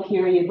the middle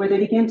period, where they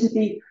begin to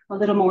be a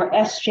little more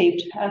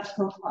S-shaped as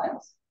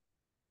profiles.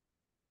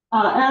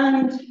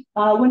 And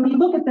when we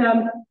look at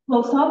them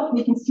close up,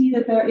 we can see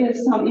that there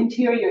is some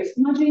interior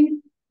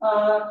smudging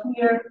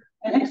here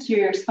and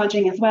exterior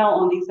smudging as well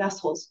on these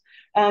vessels.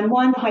 And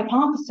one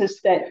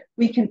hypothesis that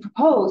we can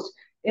propose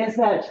is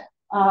that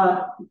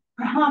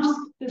perhaps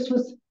this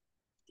was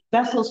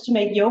vessels to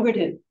make yogurt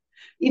in.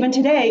 Even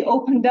today,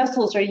 open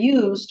vessels are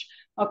used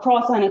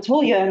across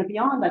Anatolia and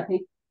beyond, I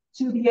think,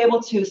 to be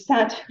able to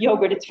set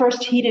yogurt. It's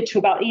first heated to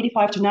about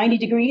 85 to 90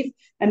 degrees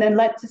and then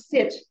let to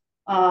sit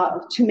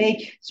to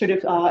make sort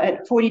of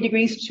at 40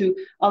 degrees to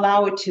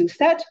allow it to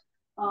set.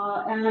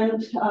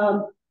 Since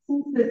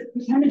the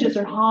percentages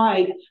are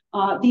high,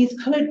 these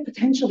could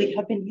potentially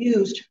have been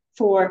used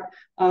for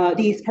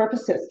these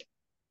purposes.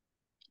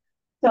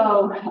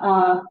 So,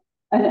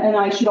 and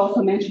I should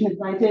also mention, as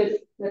I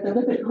did, that the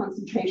lipid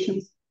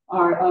concentrations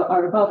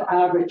are above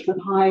average with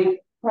high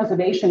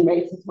preservation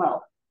rates as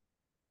well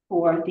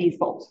for these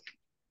bowls.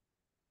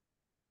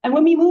 And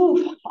when we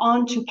move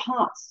on to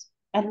pots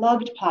and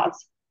lugged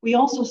pots, we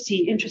also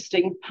see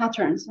interesting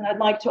patterns. And I'd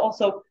like to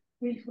also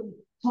briefly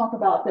talk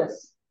about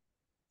this.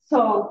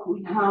 So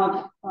we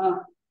have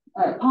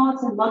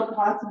pots and lugged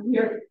pots, and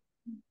here,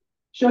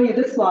 show you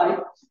this slide.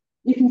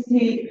 You can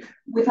see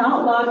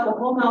without lug, the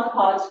whole mouth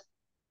pots,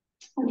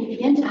 we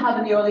begin to have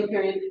in the early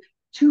period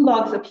 2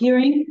 lugs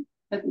appearing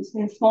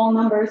in small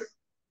numbers.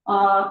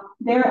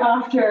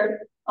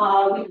 Thereafter,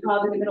 we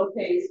have in the middle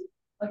phase,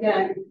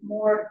 again,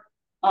 more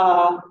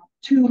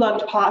 2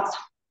 lugged pots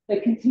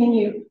that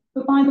continue.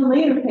 But by the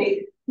later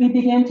phase, we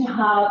begin to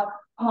have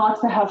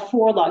pots that have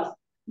 4 lugs.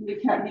 We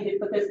can't read it,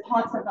 but there's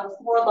pots that have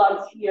 4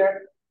 lugs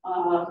here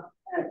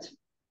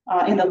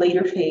in the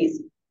later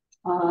phase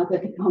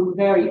that become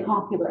very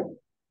popular.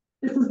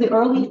 This is the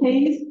early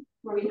phase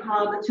where we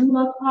have the 2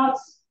 lug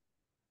pots.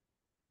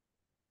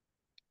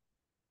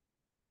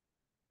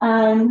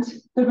 And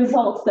the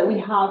results that we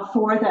have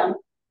for them.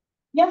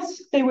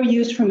 Yes, they were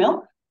used for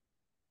milk,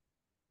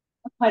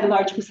 quite a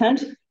large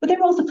percent, but they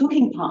were also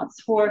cooking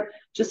pots for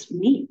just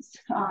meats,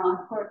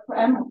 for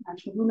animal,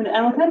 actually, ruminant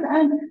animal fats,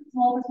 and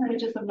small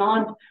percentages of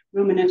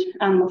non-ruminant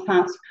animal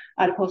fats,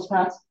 adipose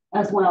fats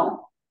as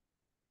well.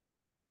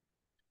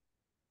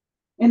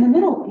 In the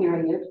middle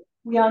period,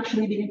 we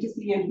actually begin to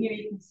see, and here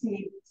you can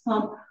see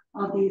some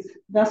of these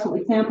vessel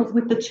examples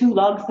with the 2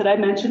 lugs that I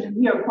mentioned, and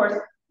here, of course,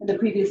 in the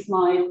previous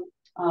slide,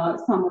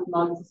 some with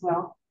lugs as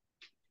well.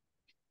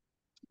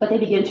 But they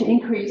begin to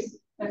increase,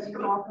 as you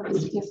saw from the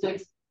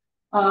statistics.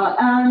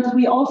 And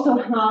we also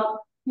have,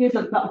 here's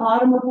a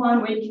bottom of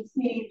one where you can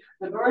see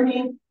the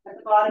burning at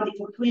the bottom.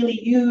 These were clearly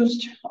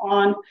used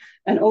on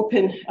an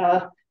open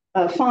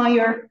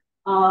fire.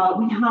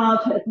 We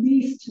have at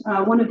least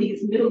one of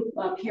these middle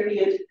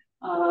period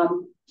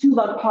 2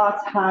 lug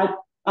pots had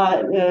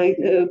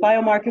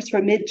biomarkers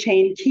for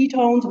mid-chain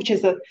ketones, which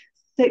is a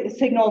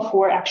signal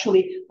for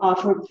actually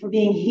for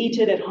being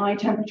heated at high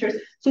temperatures.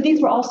 So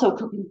these were also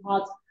cooking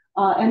pots,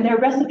 and their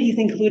recipes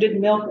included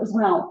milk as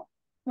well.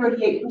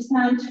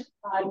 38%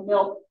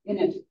 milk in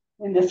it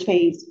in this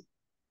phase.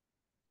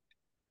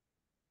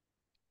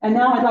 And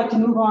now I'd like to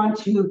move on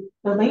to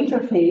the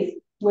later phase,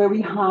 where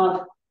we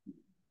have,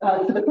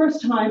 for the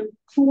first time,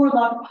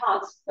 four-legged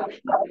pots.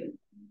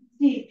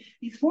 See,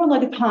 these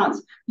four-legged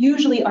pots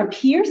usually are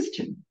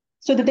pierced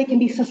so that they can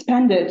be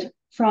suspended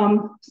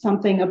from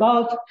something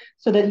above,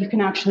 so that you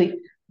can actually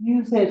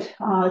use it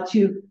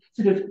to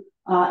sort of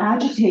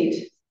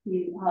agitate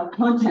the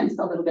contents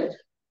a little bit.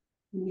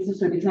 And these are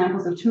sort of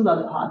examples of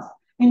two-legged pots.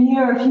 And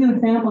here are a few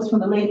examples from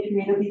the late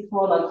period of these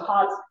four-legged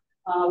pots,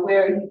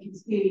 where you can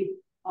see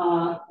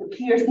the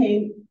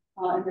piercing,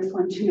 and this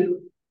one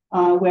too,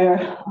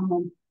 where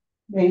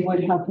they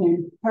would have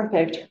been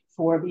perfect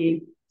for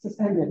being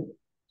suspended.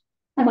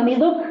 And when we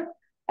look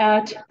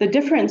at the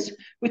difference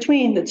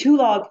between the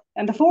two-lug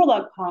and the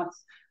four-lug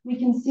pots, we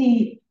can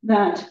see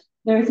that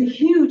there's a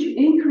huge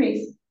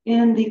increase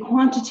in the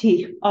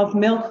quantity of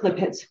milk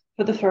lipids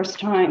for the first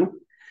time.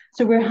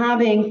 So we're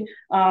having,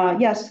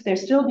 yes, they're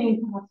still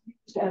being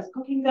used as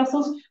cooking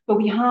vessels, but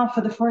we have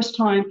for the first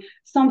time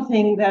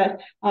something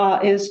that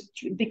is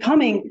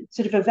becoming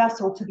sort of a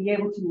vessel to be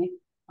able to make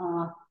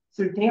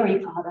sort of dairy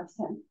products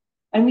in.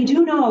 And we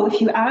do know if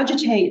you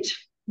agitate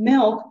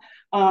milk,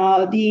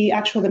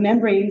 the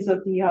membranes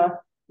of the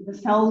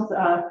cells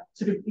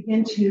sort of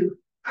begin to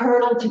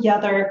curdle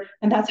together,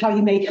 and that's how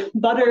you make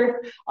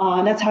butter,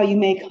 and that's how you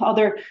make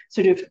other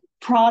sort of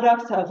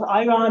products of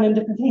iron and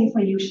different things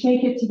when you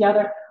shake it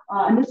together.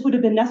 And this would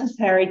have been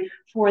necessary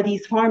for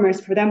these farmers,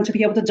 for them to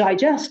be able to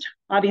digest,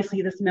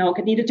 obviously, this milk.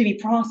 It needed to be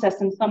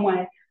processed in some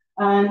way.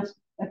 And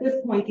at this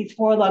point, these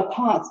four-lug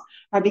pots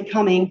are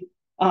becoming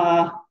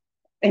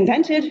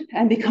invented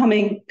and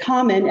becoming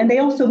common, and they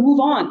also move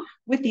on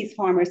with these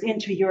farmers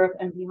into Europe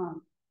and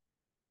beyond.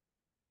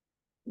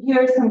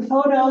 Here are some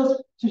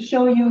photos to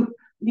show you,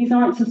 these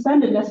aren't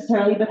suspended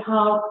necessarily, but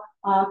how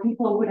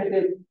people would have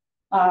been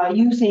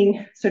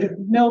using sort of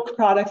milk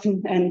products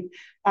and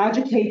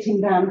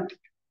agitating them.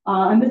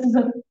 And this is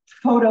a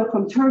photo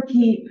from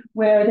Turkey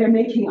where they're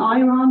making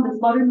ayran, this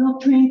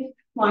buttermilk drink,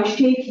 by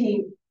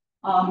shaking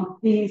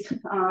the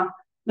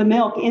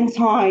milk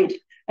inside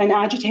and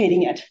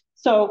agitating it.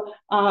 So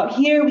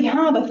here we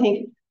have, I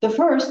think, the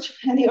first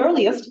and the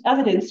earliest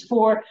evidence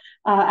for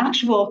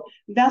actual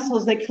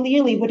vessels that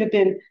clearly would have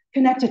been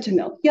connected to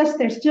milk. Yes,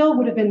 there still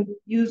would have been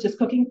used as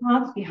cooking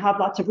pots. We have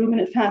lots of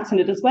ruminant fats in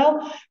it as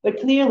well,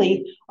 but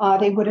clearly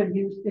they would have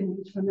been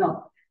used for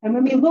milk. And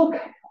when we look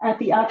at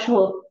the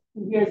actual,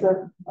 here's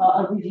a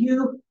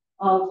review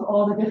of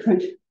all the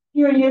different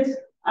periods,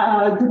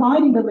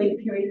 dividing the late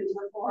period into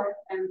the four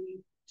and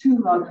the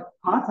two-lug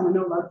pots and the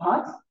no-lug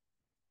pots.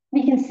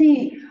 We can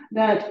see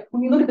that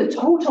when we look at the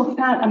total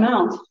fat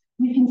amount,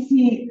 we can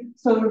see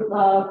sort of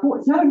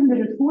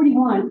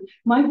 741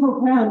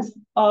 micrograms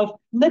of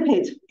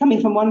lipids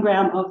coming from 1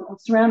 gram of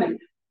ceramic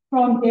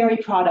from dairy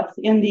products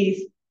in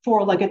these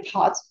four-legged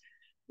pots.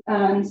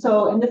 And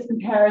this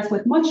compares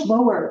with much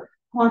lower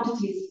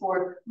quantities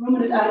for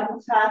ruminant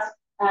adipose fats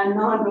and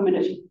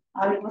non-ruminant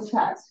adipose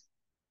fats.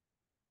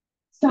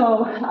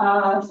 So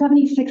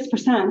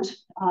 76%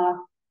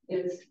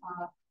 is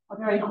a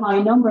very high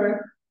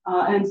number.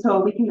 And so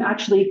we can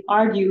actually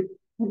argue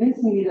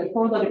convincingly that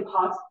four-legged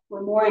pots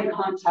were more in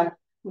contact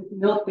with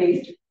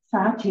milk-based,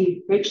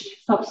 fatty, rich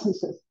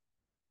substances.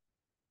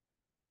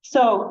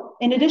 So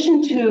in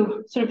addition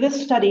to sort of this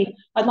study,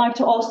 I'd like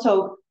to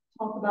also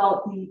talk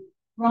about the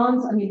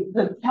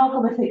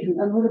Chalcolithic,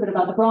 and a little bit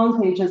about the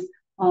Bronze Ages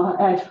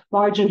at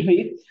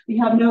Bargenhut. We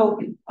have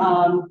no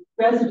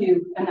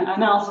residue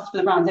analysis for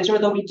the Bronze Age,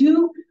 although we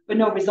do, but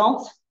no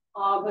results.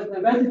 But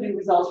the residue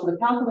results for the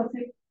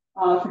Chalcolithic,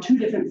 for 2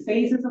 different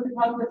phases of the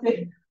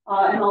Chalcolithic,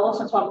 and I'll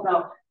also talk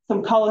about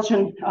some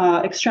collagen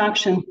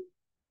extraction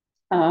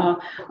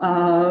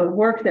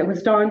work that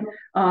was done,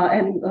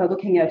 and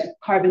looking at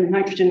carbon and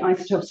nitrogen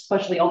isotopes,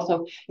 especially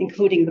also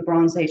including the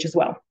Bronze Age as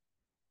well.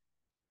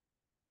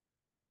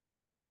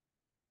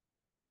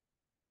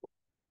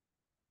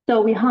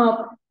 So we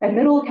have a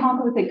middle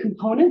Chalcolithic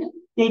component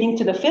dating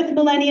to the 5th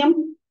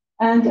millennium,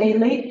 and a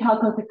late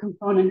Chalcolithic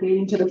component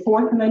dating to the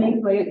 4th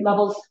millennium,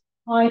 levels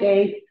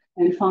 5A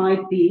and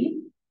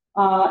 5B.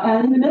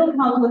 And in the middle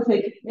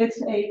Chalcolithic,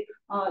 it's a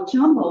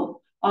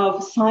jumble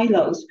of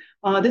silos.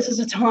 This is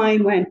a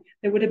time when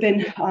there would have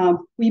been,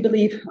 we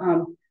believe,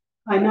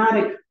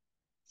 climatic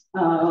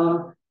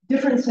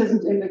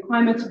differences in the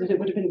climate, so that it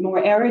would have been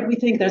more arid, we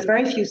think. There's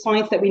very few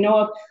signs that we know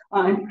of,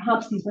 and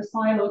perhaps these were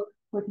silos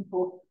where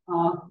people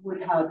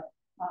would have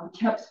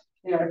kept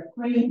their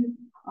grain.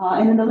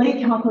 And in the late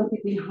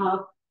Chalcolithic, we have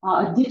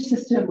a ditch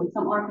system with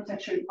some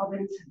architecture,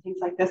 ovens, and things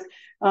like this.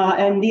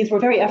 And these were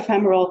very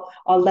ephemeral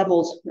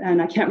levels,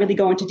 and I can't really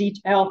go into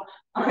detail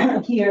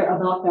here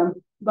about them.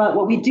 But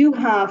what we do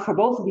have for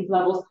both of these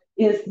levels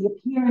is the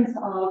appearance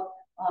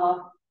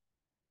of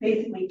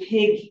basically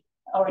pig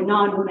or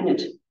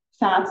non-ruminant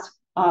fats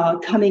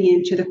coming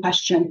into the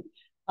question.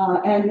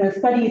 And the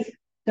studies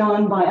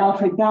done by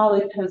Alfred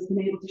Gallick has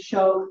been able to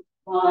show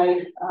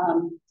by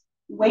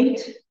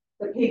weight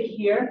the pig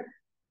here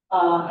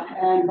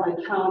and by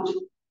count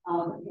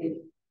the pig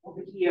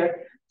over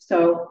here.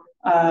 So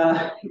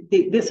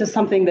this is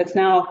something that's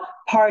now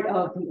part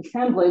of the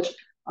assemblage.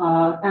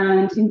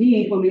 And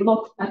indeed, when we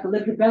look at the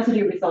lipid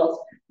residue results,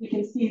 we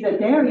can see that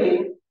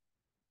dairying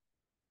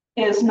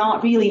is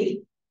not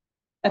really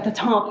at the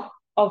top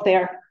of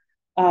their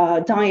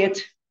diet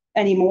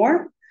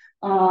anymore.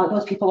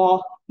 Those people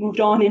all moved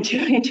on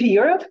into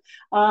Europe.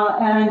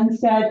 And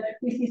instead,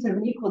 we see sort of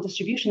an equal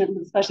distribution,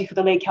 especially for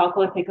the late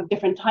Chalcolithic, of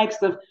different types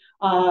of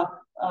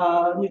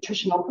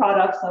nutritional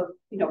products of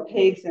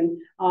pigs and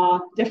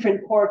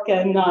different pork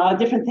and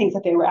different things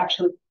that they were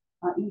actually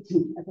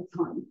eating at the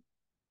time.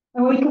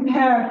 And when we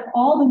compare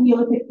all the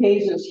Neolithic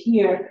phases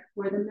here,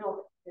 where the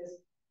milk is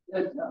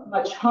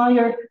much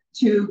higher,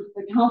 to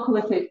the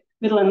Chalcolithic,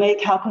 middle and late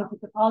Chalcolithic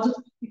deposits,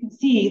 you can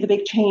see the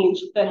big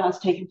change that has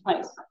taken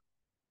place.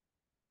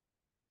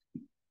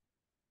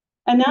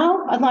 And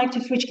now I'd like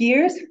to switch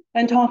gears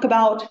and talk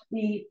about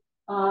the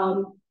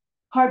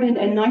carbon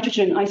and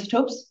nitrogen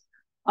isotopes.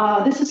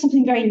 This is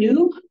something very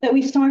new that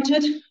we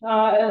started.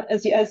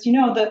 As you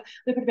know, the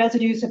lipid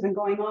residues have been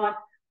going on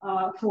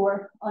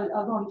for a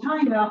long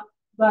time now,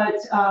 but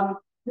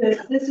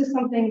this is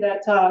something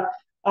that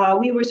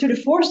we were sort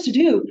of forced to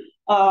do.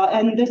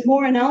 And there's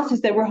more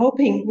analysis that we're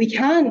hoping we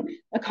can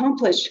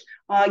accomplish,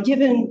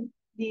 given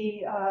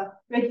the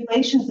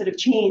regulations that have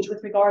changed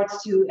with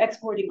regards to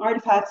exporting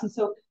artifacts. And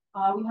so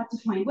we have to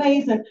find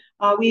ways, and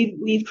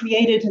we've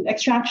created an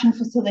extraction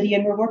facility,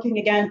 and we're working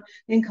again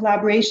in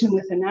collaboration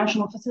with a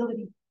national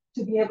facility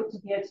to be able to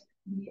get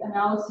the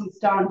analyses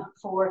done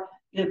for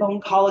the bone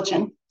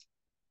collagen.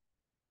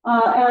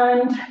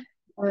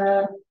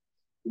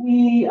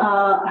 We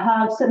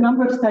have a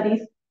number of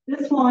studies.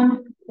 This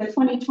one, the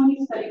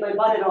 2020 study by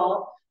Budd et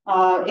al.,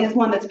 is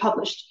one that's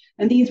published.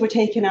 And these were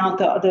taken out,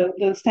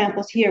 the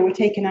samples here were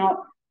taken out,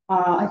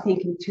 I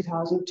think in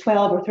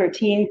 2012 or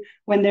 13,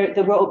 when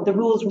the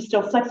rules were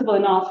still flexible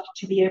enough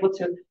to be able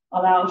to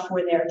allow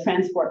for their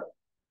transport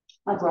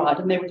abroad,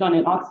 and they were done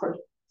in Oxford.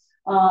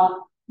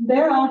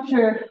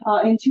 Thereafter,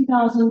 in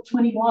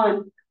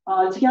 2021,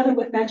 together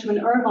with Benjamin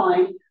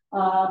Irvine,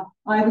 I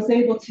was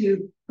able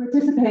to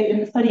participate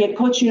in a study at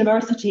Koç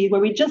University, where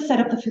we just set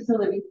up the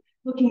facility,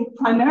 looking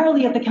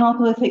primarily at the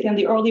Chalcolithic and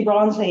the early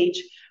Bronze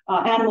Age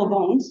animal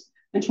bones,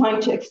 and trying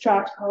to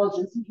extract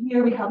collagen. So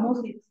here we have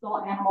mostly the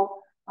small animal.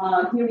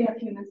 Here we have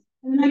humans.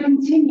 And then I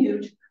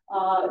continued,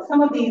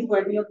 some of these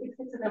were Neolithic,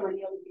 6 of them were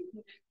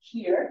Neolithic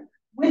here,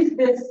 with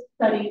this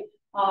study,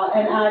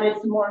 and added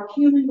some more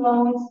human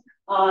bones,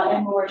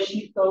 and more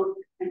sheep, goat,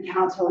 and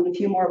cattle, and a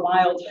few more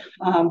wild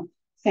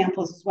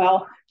samples as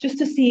well, just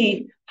to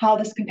see how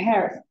this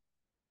compares.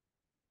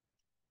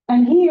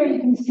 And here you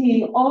can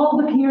see all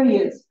the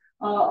periods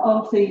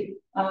of the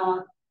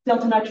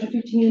delta nitrogen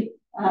 15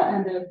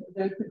 and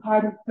the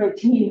carbon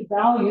 13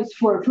 values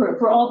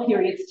for all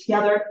periods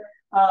together.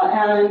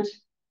 And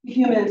the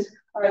humans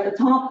are at the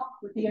top,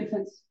 with the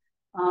infants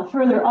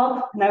further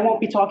up, and I won't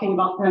be talking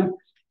about them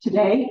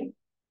today.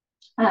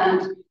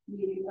 And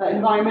the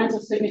environmental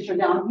signature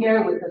down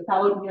here with the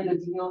fallow deer,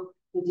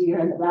 the deer,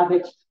 and the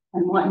rabbit,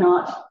 and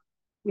whatnot.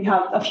 We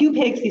have a few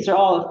pigs. These are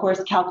all, of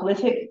course,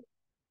 Chalcolithic.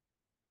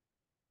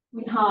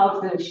 We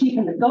have the sheep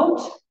and the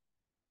goat.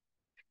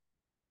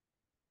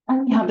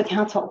 And we have the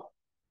cattle.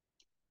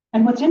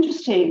 And what's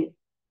interesting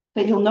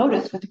that you'll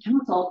notice with the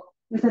cattle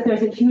is that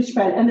there's a huge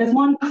spread. And there's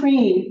one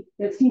crane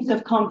that seems to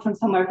have come from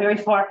somewhere very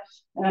far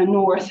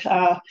north.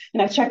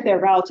 And I checked their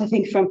routes, I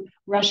think from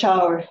Russia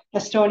or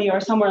Estonia or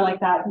somewhere like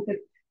that.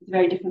 It's a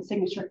very different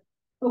signature.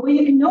 But what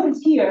you can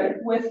notice here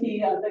with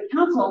the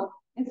cattle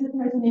is that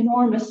there's an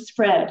enormous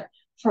spread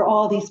for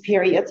all these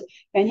periods.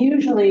 And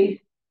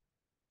usually,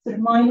 sort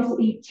of minus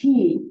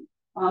 18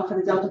 for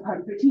the delta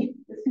carbon 13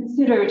 is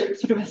considered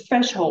sort of a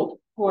threshold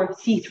for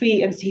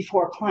C3 and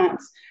C4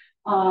 plants.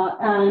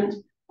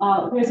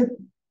 There's a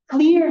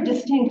clear,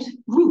 distinct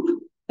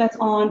group that's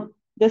on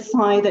this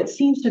side that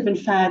seems to have been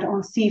fed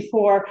on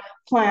C4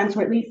 plants,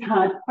 or at least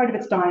had part of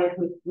its diet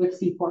with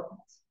C4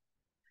 plants.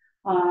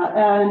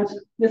 And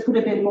this would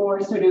have been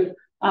more sort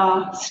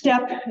of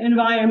steppe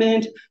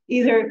environment,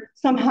 either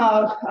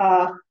somehow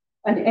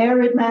an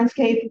arid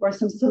landscape or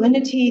some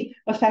salinity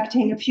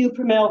affecting a few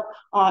per mil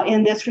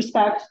in this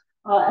respect,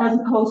 as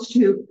opposed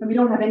to, and we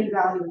don't have any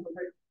value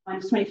over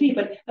minus 23,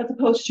 but as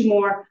opposed to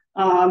more,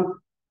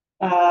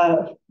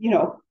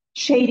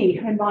 shady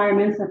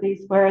environments, at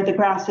least where the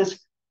grasses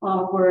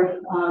were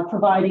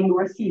providing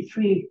more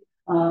C3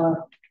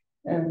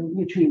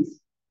 nutrients.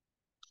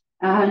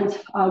 And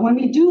when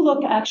we do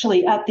look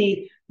actually at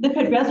the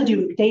lipid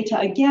residue data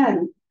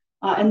again,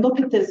 and look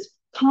at this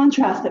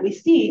contrast that we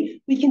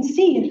can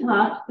see, in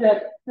fact,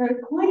 that there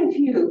are quite a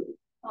few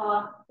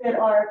that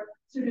are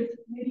sort of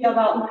maybe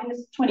about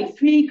minus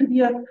 23, could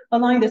be a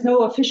line, there's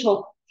no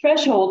official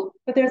threshold,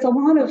 but there's a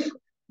lot of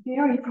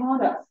dairy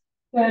products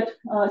that,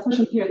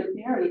 especially here, the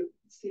dairy,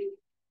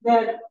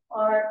 that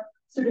are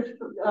sort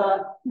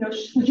of,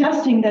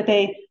 suggesting that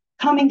they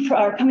coming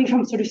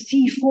from sort of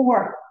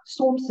C4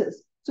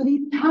 sources. So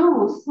these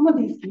cows, some of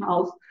these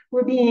cows,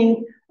 were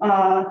being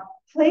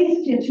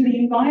placed into the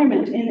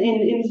environment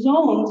in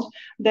zones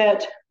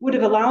that would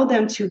have allowed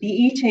them to be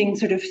eating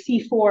sort of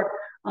C4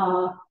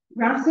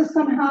 grasses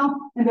somehow,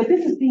 and that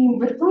this is being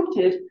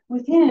reflected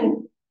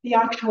within the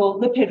actual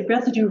lipid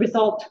residue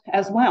result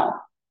as well.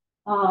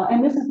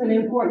 And this is an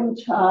important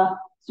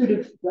sort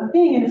of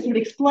thing, and it sort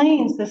of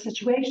explains the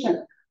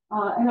situation.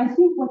 And I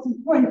think what's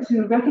important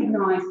to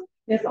recognize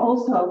is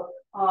also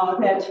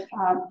that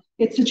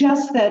it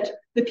suggests that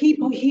the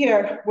people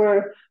here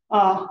were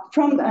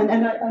from,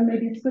 and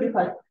maybe it's good if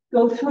I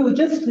go through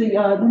just the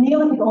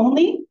Neolithic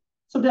only,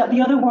 so that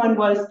the other one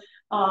was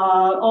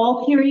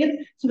all periods.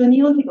 So the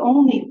Neolithic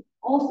only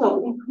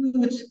also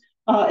includes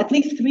at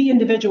least 3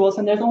 individuals,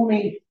 and there's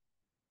only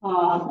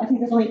I think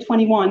there's only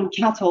 21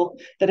 cattle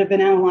that have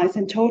been analyzed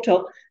in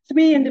total.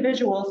 3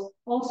 individuals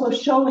also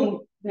showing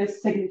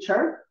this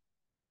signature.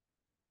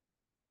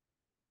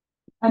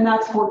 And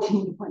that's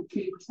 14.3%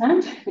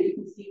 that you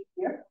can see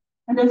here.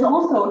 And there's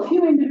also a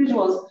few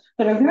individuals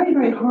that are very,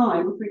 very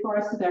high with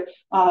regards to their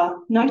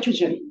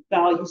nitrogen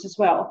values as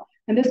well.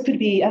 And this could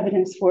be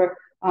evidence for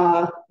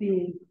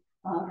being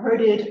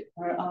herded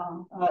or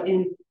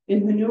in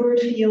manured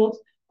fields,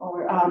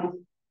 or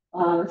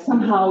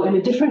somehow in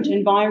a different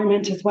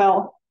environment as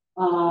well.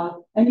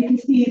 And you can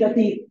see that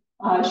the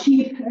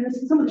sheep, and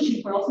some of the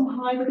sheep are also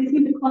high, but they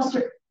seem to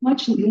cluster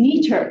much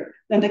neater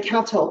than the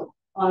cattle,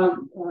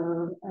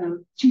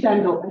 sheep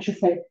angle, I should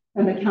say,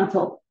 than the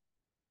cattle.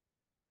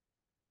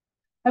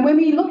 And when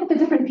we look at the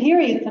different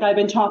periods that I've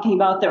been talking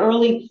about, the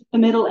early, the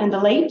middle, and the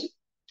late,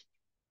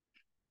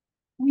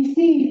 we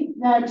see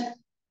that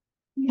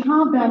we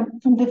have them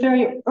from the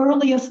very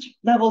earliest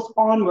levels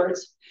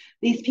onwards.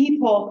 These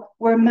people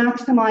were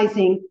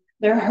maximizing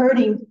their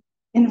herding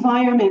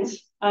environments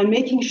and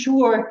making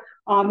sure,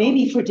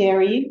 maybe for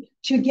dairy,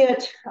 to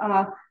get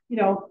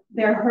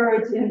their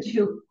herds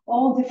into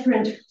all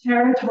different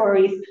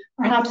territories,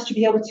 perhaps to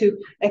be able to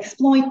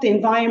exploit the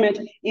environment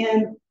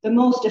in the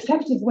most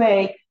effective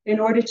way in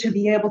order to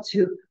be able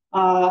to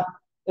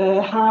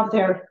have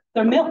their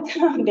milk,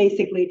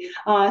 basically.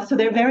 So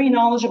they're very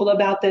knowledgeable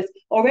about this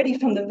already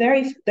from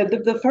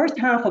the first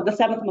half of the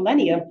 7th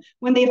millennium,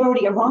 when they've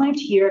already arrived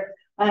here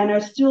and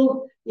are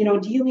still,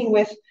 dealing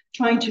with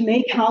trying to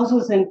make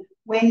houses in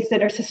ways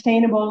that are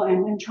sustainable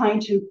and trying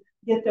to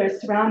get their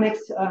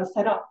ceramics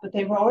set up. But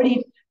they were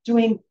already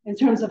doing, in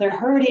terms of their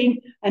herding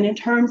and in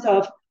terms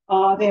of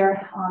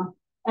their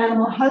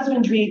animal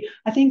husbandry.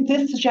 I think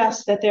this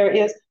suggests that there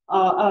is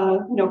a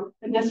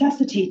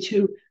necessity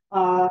to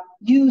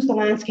use the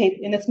landscape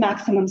in its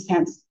maximum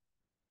sense.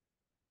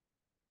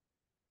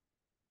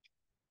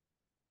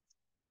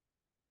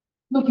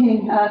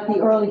 Looking at the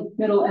early,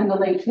 middle, and the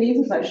late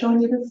phases, I've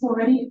shown you this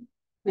already,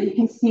 but you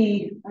can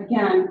see,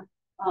 again,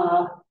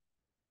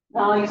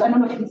 values. I don't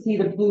know if you can see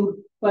the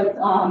blue, but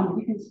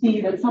you can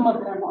see that some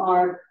of them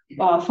are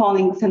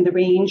falling within the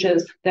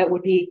ranges that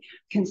would be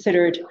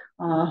considered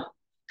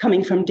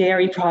coming from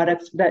dairy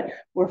products that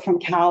were from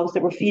cows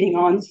that were feeding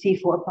on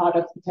C4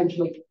 products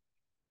potentially.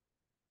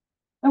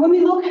 And when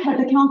we look at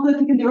the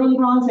Chalcolithic and the early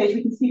Bronze Age,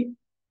 we can see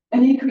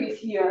an increase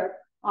here.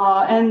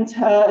 And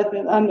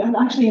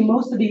actually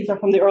most of these are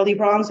from the early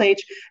Bronze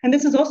Age. And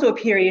this is also a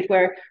period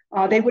where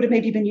they would have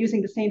maybe been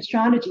using the same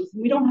strategies.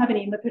 We don't have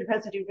any lipid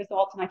residue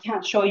results, and I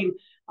can't show you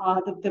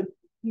the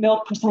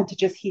milk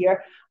percentages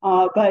here.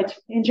 But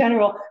in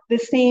general, the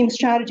same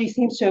strategy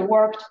seems to have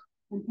worked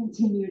and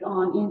continued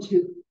on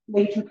into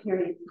later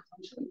periods,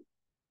 potentially.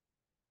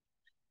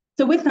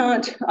 So with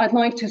that, I'd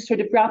like to sort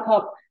of wrap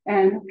up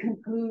and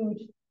conclude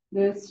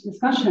this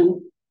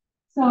discussion.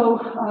 So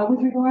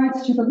with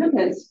regards to the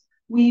lipids,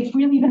 we've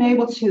really been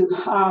able to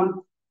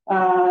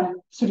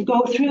sort of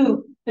go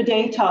through the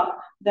data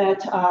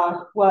that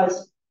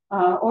was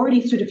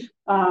already sort of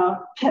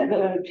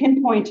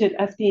pinpointed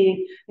as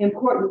being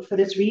important for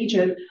this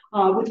region,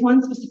 with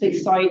one specific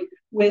site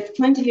with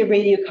plenty of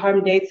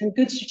radiocarbon dates and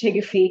good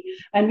stratigraphy,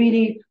 and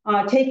really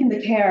taking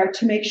the care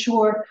to make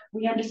sure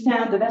we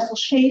understand the vessel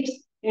shapes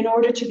in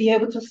order to be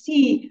able to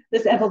see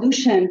this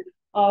evolution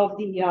of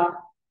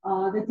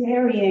the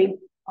dairying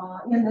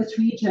in this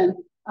region.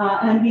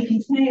 And we can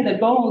say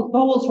that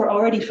bowls were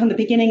already from the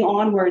beginning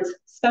onwards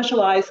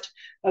specialized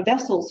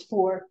vessels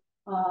for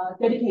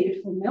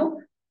dedicated for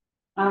milk.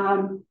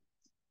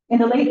 In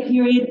the late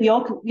period,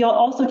 we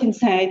also can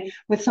say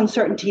with some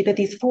certainty that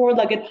these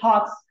 4-legged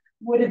pots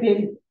would have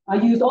been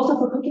used also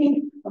for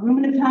cooking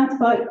ruminant fats,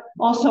 but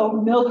also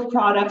milk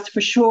products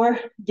for sure,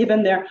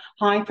 given their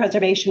high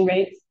preservation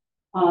rates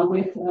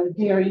with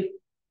dairy.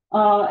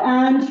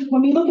 And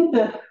when we look at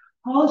the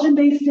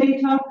collagen-based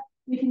data,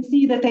 we can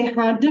see that they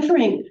had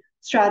differing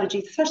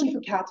strategies, especially for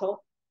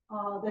cattle,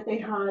 that they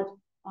had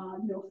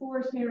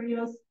forest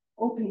areas,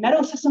 open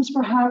meadow systems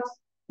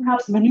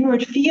perhaps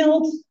manured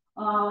fields,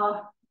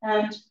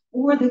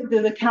 or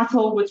the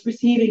cattle was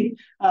receiving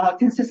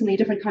consistently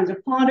different kinds of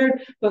fodder.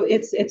 But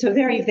it's a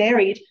very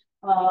varied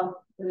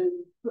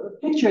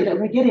picture that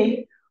we're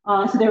getting.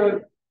 So there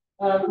were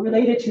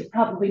related to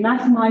probably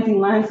maximizing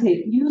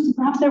landscape use.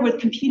 Perhaps there was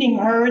competing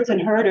herds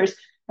and herders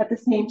at the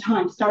same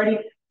time, starting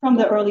from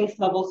the earliest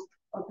levels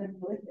of the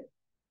Neolithic.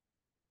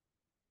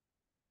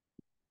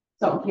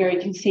 So here you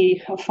can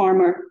see a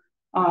farmer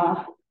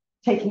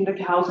taking the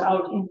cows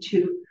out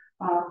into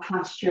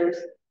pastures.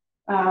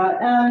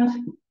 And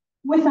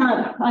with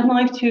that, I'd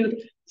like to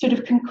sort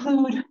of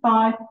conclude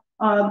by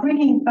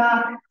bringing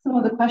back some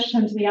of the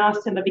questions we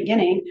asked in the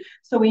beginning.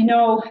 So we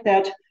know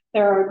that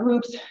there are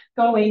groups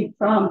going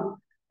from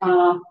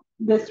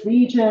this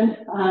region,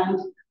 and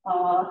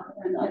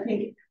I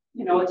think,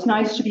 you know, it's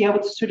nice to be able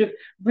to sort of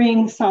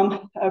bring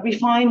some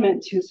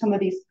refinement to some of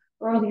these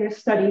earlier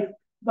studies.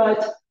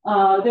 But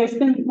there's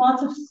been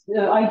lots of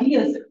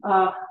ideas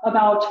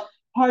about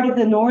part of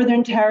the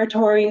northern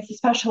territories,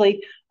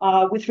 especially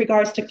with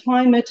regards to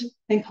climate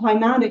and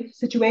climatic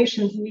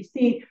situations. And we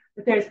see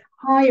that there's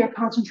higher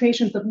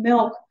concentrations of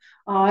milk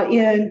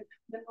in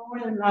the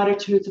northern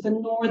latitudes of the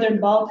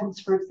northern Balkans,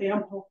 for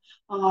example,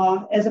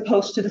 as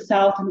opposed to the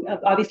south. And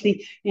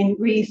obviously in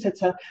Greece,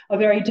 it's a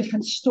very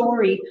different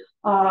story.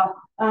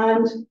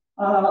 And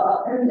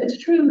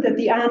it's true that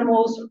the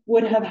animals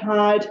would have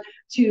had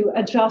to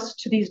adjust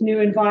to these new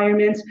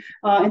environments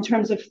in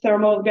terms of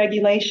thermal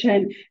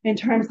regulation, in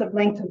terms of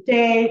length of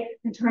day,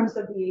 in terms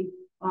of being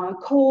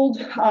cold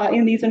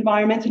in these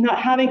environments, and not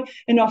having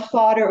enough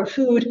fodder or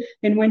food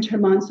in winter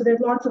months. So there's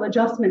lots of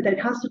adjustment that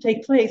has to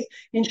take place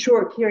in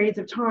short periods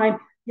of time,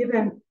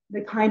 given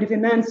the kind of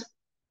immense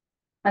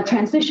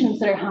transitions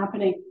that are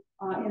happening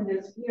in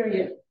this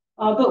period.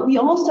 But we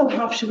also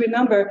have to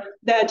remember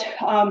that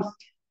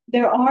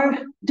there are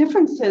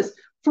differences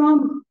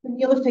from the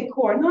Neolithic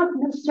core, not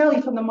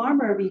necessarily from the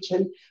Marmara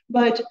region,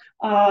 but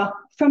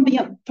from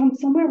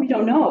somewhere we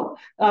don't know.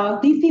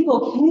 These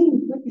people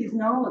came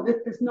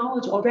with this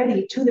knowledge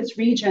already to this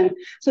region.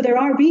 So there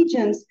are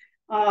regions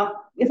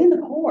within the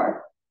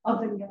core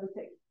of the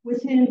Neolithic,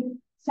 within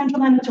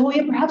central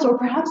Anatolia,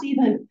 perhaps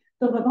even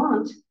the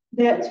Levant,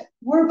 that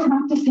were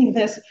practicing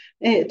this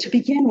to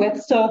begin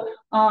with. So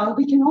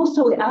we can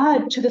also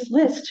add to this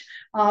list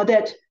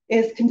that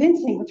is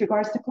convincing with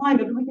regards to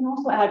climate, but we can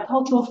also add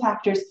cultural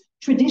factors,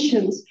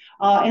 traditions,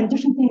 and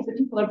different things that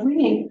people are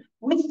bringing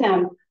with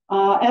them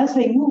as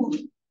they move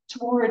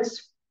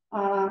towards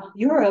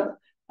Europe.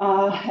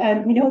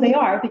 And we know they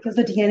are because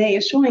the DNA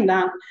is showing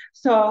that.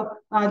 So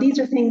these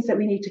are things that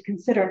we need to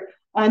consider.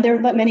 And there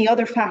are many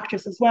other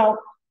factors as well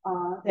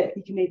that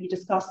we can maybe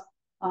discuss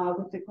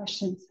with the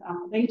questions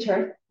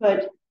later.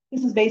 But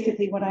this is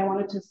basically what I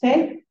wanted to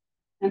say.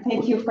 And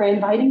thank you for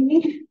inviting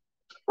me.